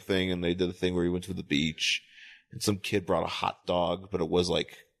summer camp thing, and they did a thing where you went to the beach, and some kid brought a hot dog, but it was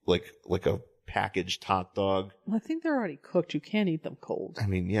like a packaged hot dog. Well, I think they're already cooked. You can't eat them cold. I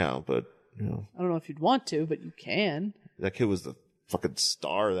mean, yeah, but you know, I don't know if you'd want to, but you can. that kid was the fucking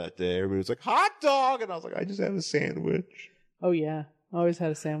star that day. Everybody was like, hot dog, and I was like, I just have a sandwich. Oh yeah, I always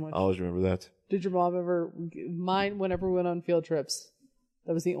had a sandwich. I always remember that. Did your mom ever? Mine, whenever we went on field trips,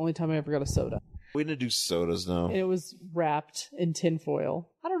 that was the only time I ever got a soda. We didn't do sodas, no. And it was wrapped in tinfoil.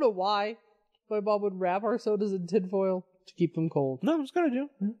 I don't know why my mom would wrap our sodas in tinfoil to keep them cold. No, I'm just gonna do.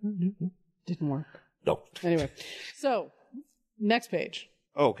 Didn't work. No. Anyway, so next page.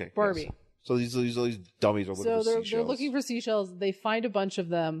 Oh, okay. Barbie. Yes. So these dummies are looking So for they're seashells. looking for seashells. They find a bunch of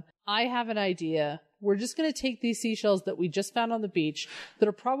them. I have an idea. We're just going to take these seashells that we just found on the beach that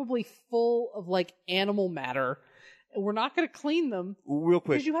are probably full of like animal matter, and we're not going to clean them Real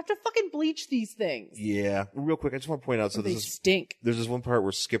quick. because you have to fucking bleach these things. Yeah. Real quick, I just want to point out, so They there's stink. this one part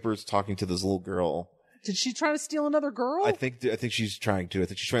where Skipper's talking to this little girl. Did she try to steal another girl? I think she's trying to. I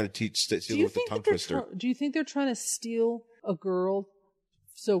think she's trying to steal do you with the think tongue that twister. do you think they're trying to steal a girl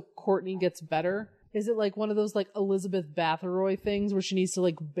so Courtney gets better? Is it like one of those like Elizabeth Bathory things where she needs to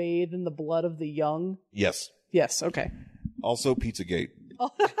like bathe in the blood of the young? Yes. Yes. Okay. Also, Pizzagate.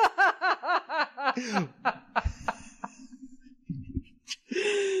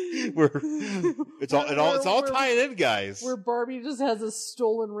 It's all tying in, guys. Where Barbie just has a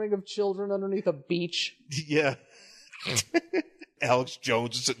stolen ring of children underneath a beach. Yeah. Alex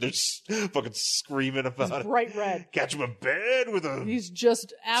Jones is sitting there fucking screaming about it. Bright red. Catch him in bed with a He's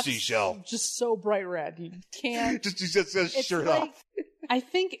just seashell. Just so bright red. You can't. He just has his shirt like, off. I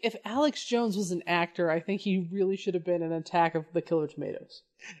think if Alex Jones was an actor, I think he really should have been in Attack of the Killer Tomatoes.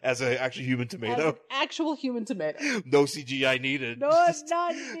 As an actual human As tomato. an actual human tomato. No CGI needed. No, it's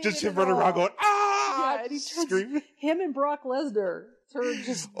not needed Just him at running all. around going, ah! Yeah, and he turns, screaming. him and Brock Lesnar turn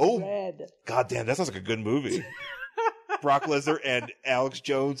just red. God damn, that sounds like a good movie. Brock Lesnar and Alex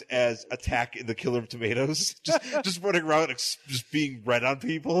Jones as Attack in the Killer of Tomatoes, just running around, just being red on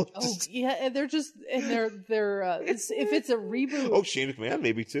people. Oh yeah, and they're if it's a reboot. Oh, Shane McMahon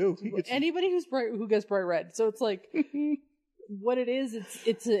maybe too. Anybody who gets bright red. So it's like what it is.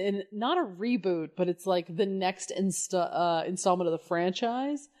 It's not a reboot, but it's like the next installment of the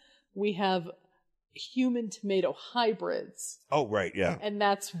franchise. We have human tomato hybrids. Oh, right, yeah. And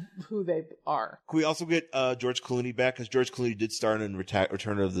that's who they are. Can we also get George Clooney back? Because George Clooney did star in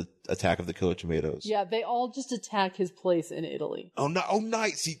Return of the Attack of the Killer Tomatoes. Yeah, they all just attack his place in Italy. Oh, no,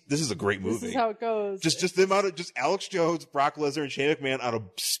 nice. See, this is a great movie. This is how it goes. Just them out of just Alex Jones, Brock Lesnar, and Shane McMahon on a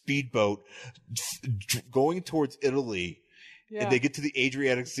speedboat going towards Italy. Yeah. And they get to the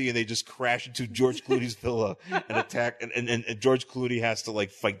Adriatic Sea and they just crash into George Clooney's villa and attack. And George Clooney has to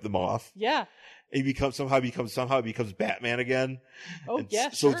like fight them off. Yeah. He somehow becomes Batman again. Oh, and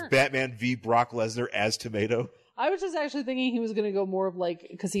yeah, so sure. it's Batman v Brock Lesnar as Tomato. I was just actually thinking he was going to go more of like,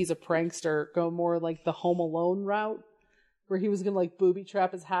 because he's a prankster, go more like the Home Alone route, where he was going to like booby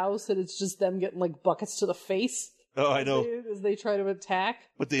trap his house and it's just them getting like buckets to the face. Oh, I know. As they try to attack.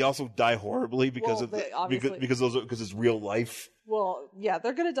 But they also die horribly because because it's real life. Well, yeah,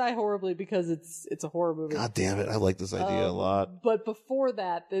 they're going to die horribly because it's a horror movie. God damn it. I like this idea a lot. But before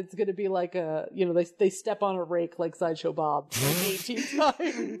that, it's going to be like they step on a rake like Sideshow Bob like 18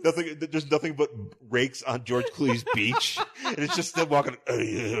 times. There's nothing but rakes on George Clooney's beach. And it's just them walking.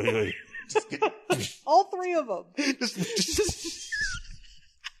 All three of them.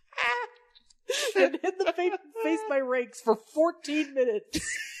 And hit the face by rakes for 14 minutes.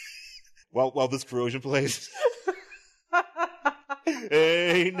 While this corrosion plays.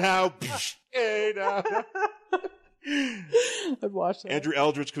 Hey now. Hey now. I'd watch that. Andrew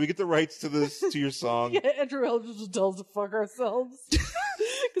Eldritch, can we get the rights to your song? Yeah, Andrew Eldritch just tells us to fuck ourselves.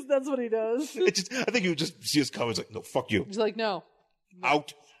 Because that's what he does. I think he would just see us come. He's like, no, fuck you. He's like, no.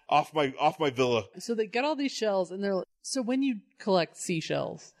 Out. Off my villa. So they get all these shells, and they're like, so when you collect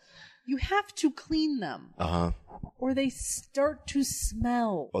seashells, you have to clean them. Uh-huh. Or they start to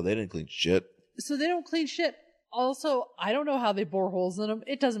smell. Oh, they didn't clean shit. So they don't clean shit. Also, I don't know how they bore holes in them.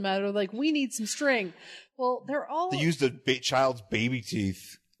 It doesn't matter. Like, we need some string. Well, They used the child's baby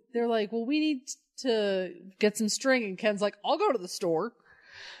teeth. They're like, well, we need to get some string. And Ken's like, I'll go to the store.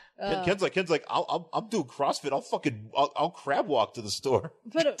 Ken's like, I'm doing CrossFit. I'll crab walk to the store.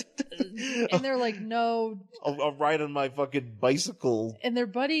 But and they're like, no. I'll ride on my fucking bicycle. And their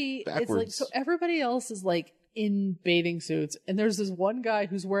buddy backwards. is like, so everybody else is like in bathing suits. And there's this one guy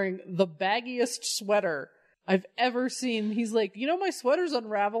who's wearing the baggiest sweater I've ever seen. He's like, my sweater's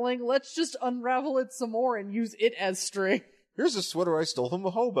unraveling. Let's just unravel it some more and use it as string. Here's a sweater I stole from a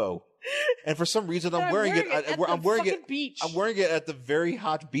hobo. And for some reason, I'm wearing it. I'm wearing it. Beach. I'm wearing it at the very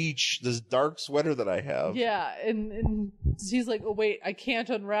hot beach. This dark sweater that I have. Yeah, and he's like, "Oh wait, I can't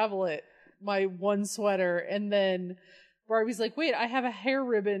unravel it. My one sweater." And then Barbie's like, "Wait, I have a hair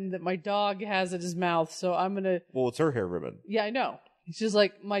ribbon that my dog has in his mouth, so I'm gonna." Well, it's her hair ribbon. Yeah, I know. She's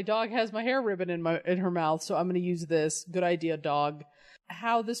like, "My dog has my hair ribbon in her mouth, so I'm gonna use this. Good idea, dog."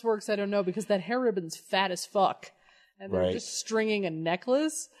 How this works, I don't know, because that hair ribbon's fat as fuck, and they're just stringing a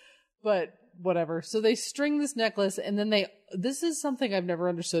necklace. But whatever. So they string this necklace, and then this is something I've never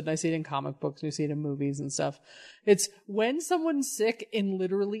understood, and I see it in comic books, and you see it in movies and stuff. It's when someone's sick, and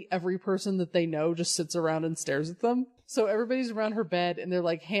literally every person that they know just sits around and stares at them. So everybody's around her bed, and they're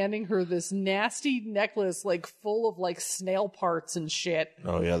like handing her this nasty necklace, like full of like snail parts and shit.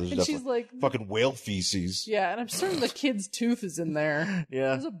 Oh yeah, and she's like, fucking whale feces. Yeah, and I'm certain the kid's tooth is in there. Yeah,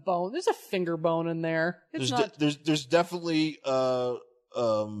 there's a bone. There's a finger bone in there. There's definitely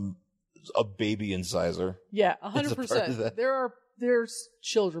a baby incisor. Yeah, 100%. There's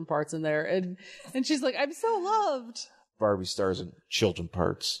children parts in there, and she's like, I'm so loved. Barbie stars in children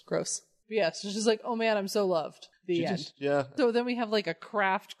parts. Gross. But yeah, so she's like, oh man, I'm so loved. The end. Yeah. So then we have like a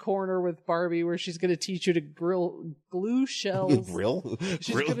craft corner with Barbie where she's going to teach you to glue shells. Grill?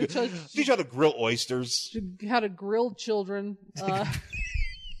 She's Grill? gonna Teach you how to grill oysters. How to grill children. She's going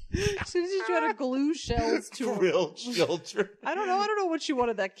to teach you how to glue shells to Grill children. I don't know what she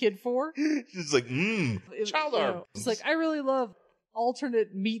wanted that kid for. She's like, child arms. It's like, I really love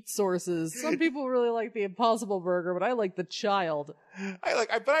alternate meat sources. Some people really like the Impossible Burger, but I like the child. I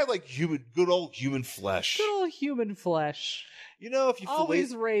like good old human flesh. Good old human flesh. You know, if you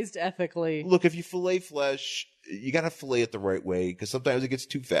Always raised ethically. look, if you fillet flesh, you gotta fillet it the right way because sometimes it gets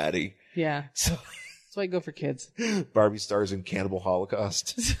too fatty. Yeah. So That's why I go for kids. Barbie stars in Cannibal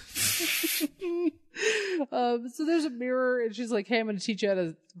Holocaust. So there's a mirror, and she's like, hey, I'm going to teach you how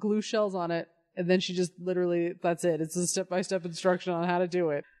to glue shells on it. And then she just literally, that's it. It's a step-by-step instruction on how to do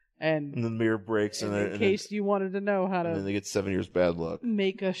it. And And the mirror breaks, in case you wanted to know how and then to they get 7 years bad luck.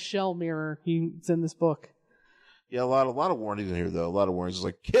 make a shell mirror, it's in this book. Yeah, a lot of warnings in here though. A lot of warnings. It's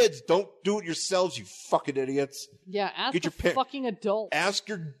like, kids, don't do it yourselves, you fucking idiots. Yeah, ask Get the your fucking adult. Ask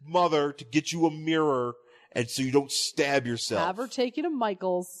your mother to get you a mirror, and so you don't stab yourself. Have her take you to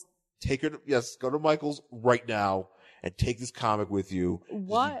Michael's. Take her. Go to Michael's right now and take this comic with you.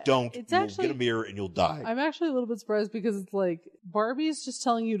 Why? If you don't, It's you'll actually- get a mirror and you'll die. I'm actually a little bit surprised because it's like Barbie's just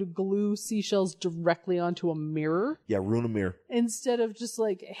telling you to glue seashells directly onto a mirror Yeah, ruin a mirror. instead of just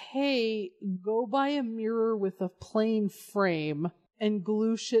like, hey, go buy a mirror with a plain frame and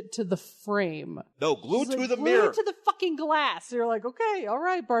glue shit to the frame. No, glue it She's to like, the glue mirror. it to the fucking glass. You're like, okay, all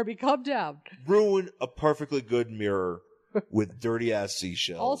right, Barbie, calm down. Ruin a perfectly good mirror with dirty ass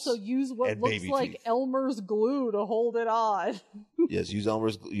seashells. Also, use what and looks baby like teeth. Elmer's glue to hold it on. Yes, use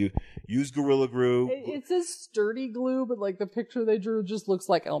Elmer's. Use Gorilla Glue. It says sturdy glue, but like the picture they drew just looks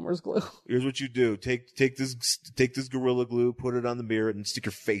like Elmer's glue. Here's what you do: take this Gorilla Glue, put it on the mirror, and stick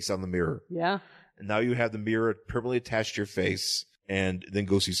your face on the mirror. Yeah, And now you have the mirror permanently attached to your face, and then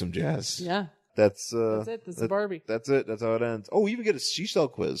go see some jazz. yeah. That's it. This is Barbie. That's it. That's how it ends. Oh, we even get a seashell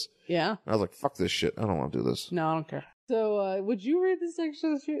quiz. Yeah. And I was like, fuck this shit. I don't want to do this. No, I don't care. So, would you read this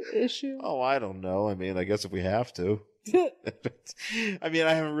extra issue? Oh, I don't know. I mean, I guess if we have to. I mean,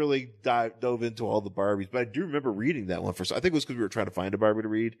 I haven't really dove into all the Barbies, but I do remember reading that one first. I think it was because we were trying to find a Barbie to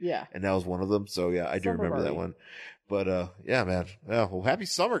read. Yeah. And that was one of them. So yeah, I do Summer remember that Barbie. one. But yeah, man. Yeah, well, happy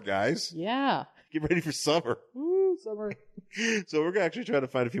summer, guys. Yeah. Get ready for summer. Woo, summer. So we're gonna actually try to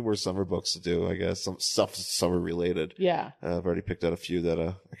find a few more summer books to do, I guess. Some stuff summer related. Yeah. I've already picked out a few that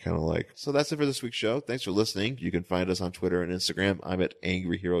I kind of like. So that's it for this week's show. Thanks for listening. You can find us on Twitter and Instagram. I'm at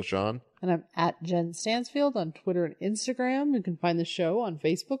Angry Hero Sean. And I'm at Jen Stansfield on Twitter and Instagram. You can find the show on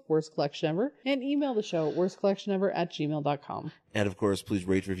Facebook, Worst Collection Ever, and email the show at worstcollectionever@gmail.com. And of course, please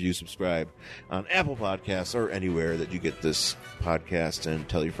rate, review, subscribe on Apple Podcasts or anywhere that you get this podcast, and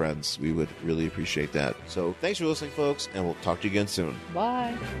tell your friends. We would really appreciate that. So thanks for listening, folks, and we'll talk to you again soon.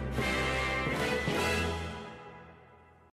 Bye.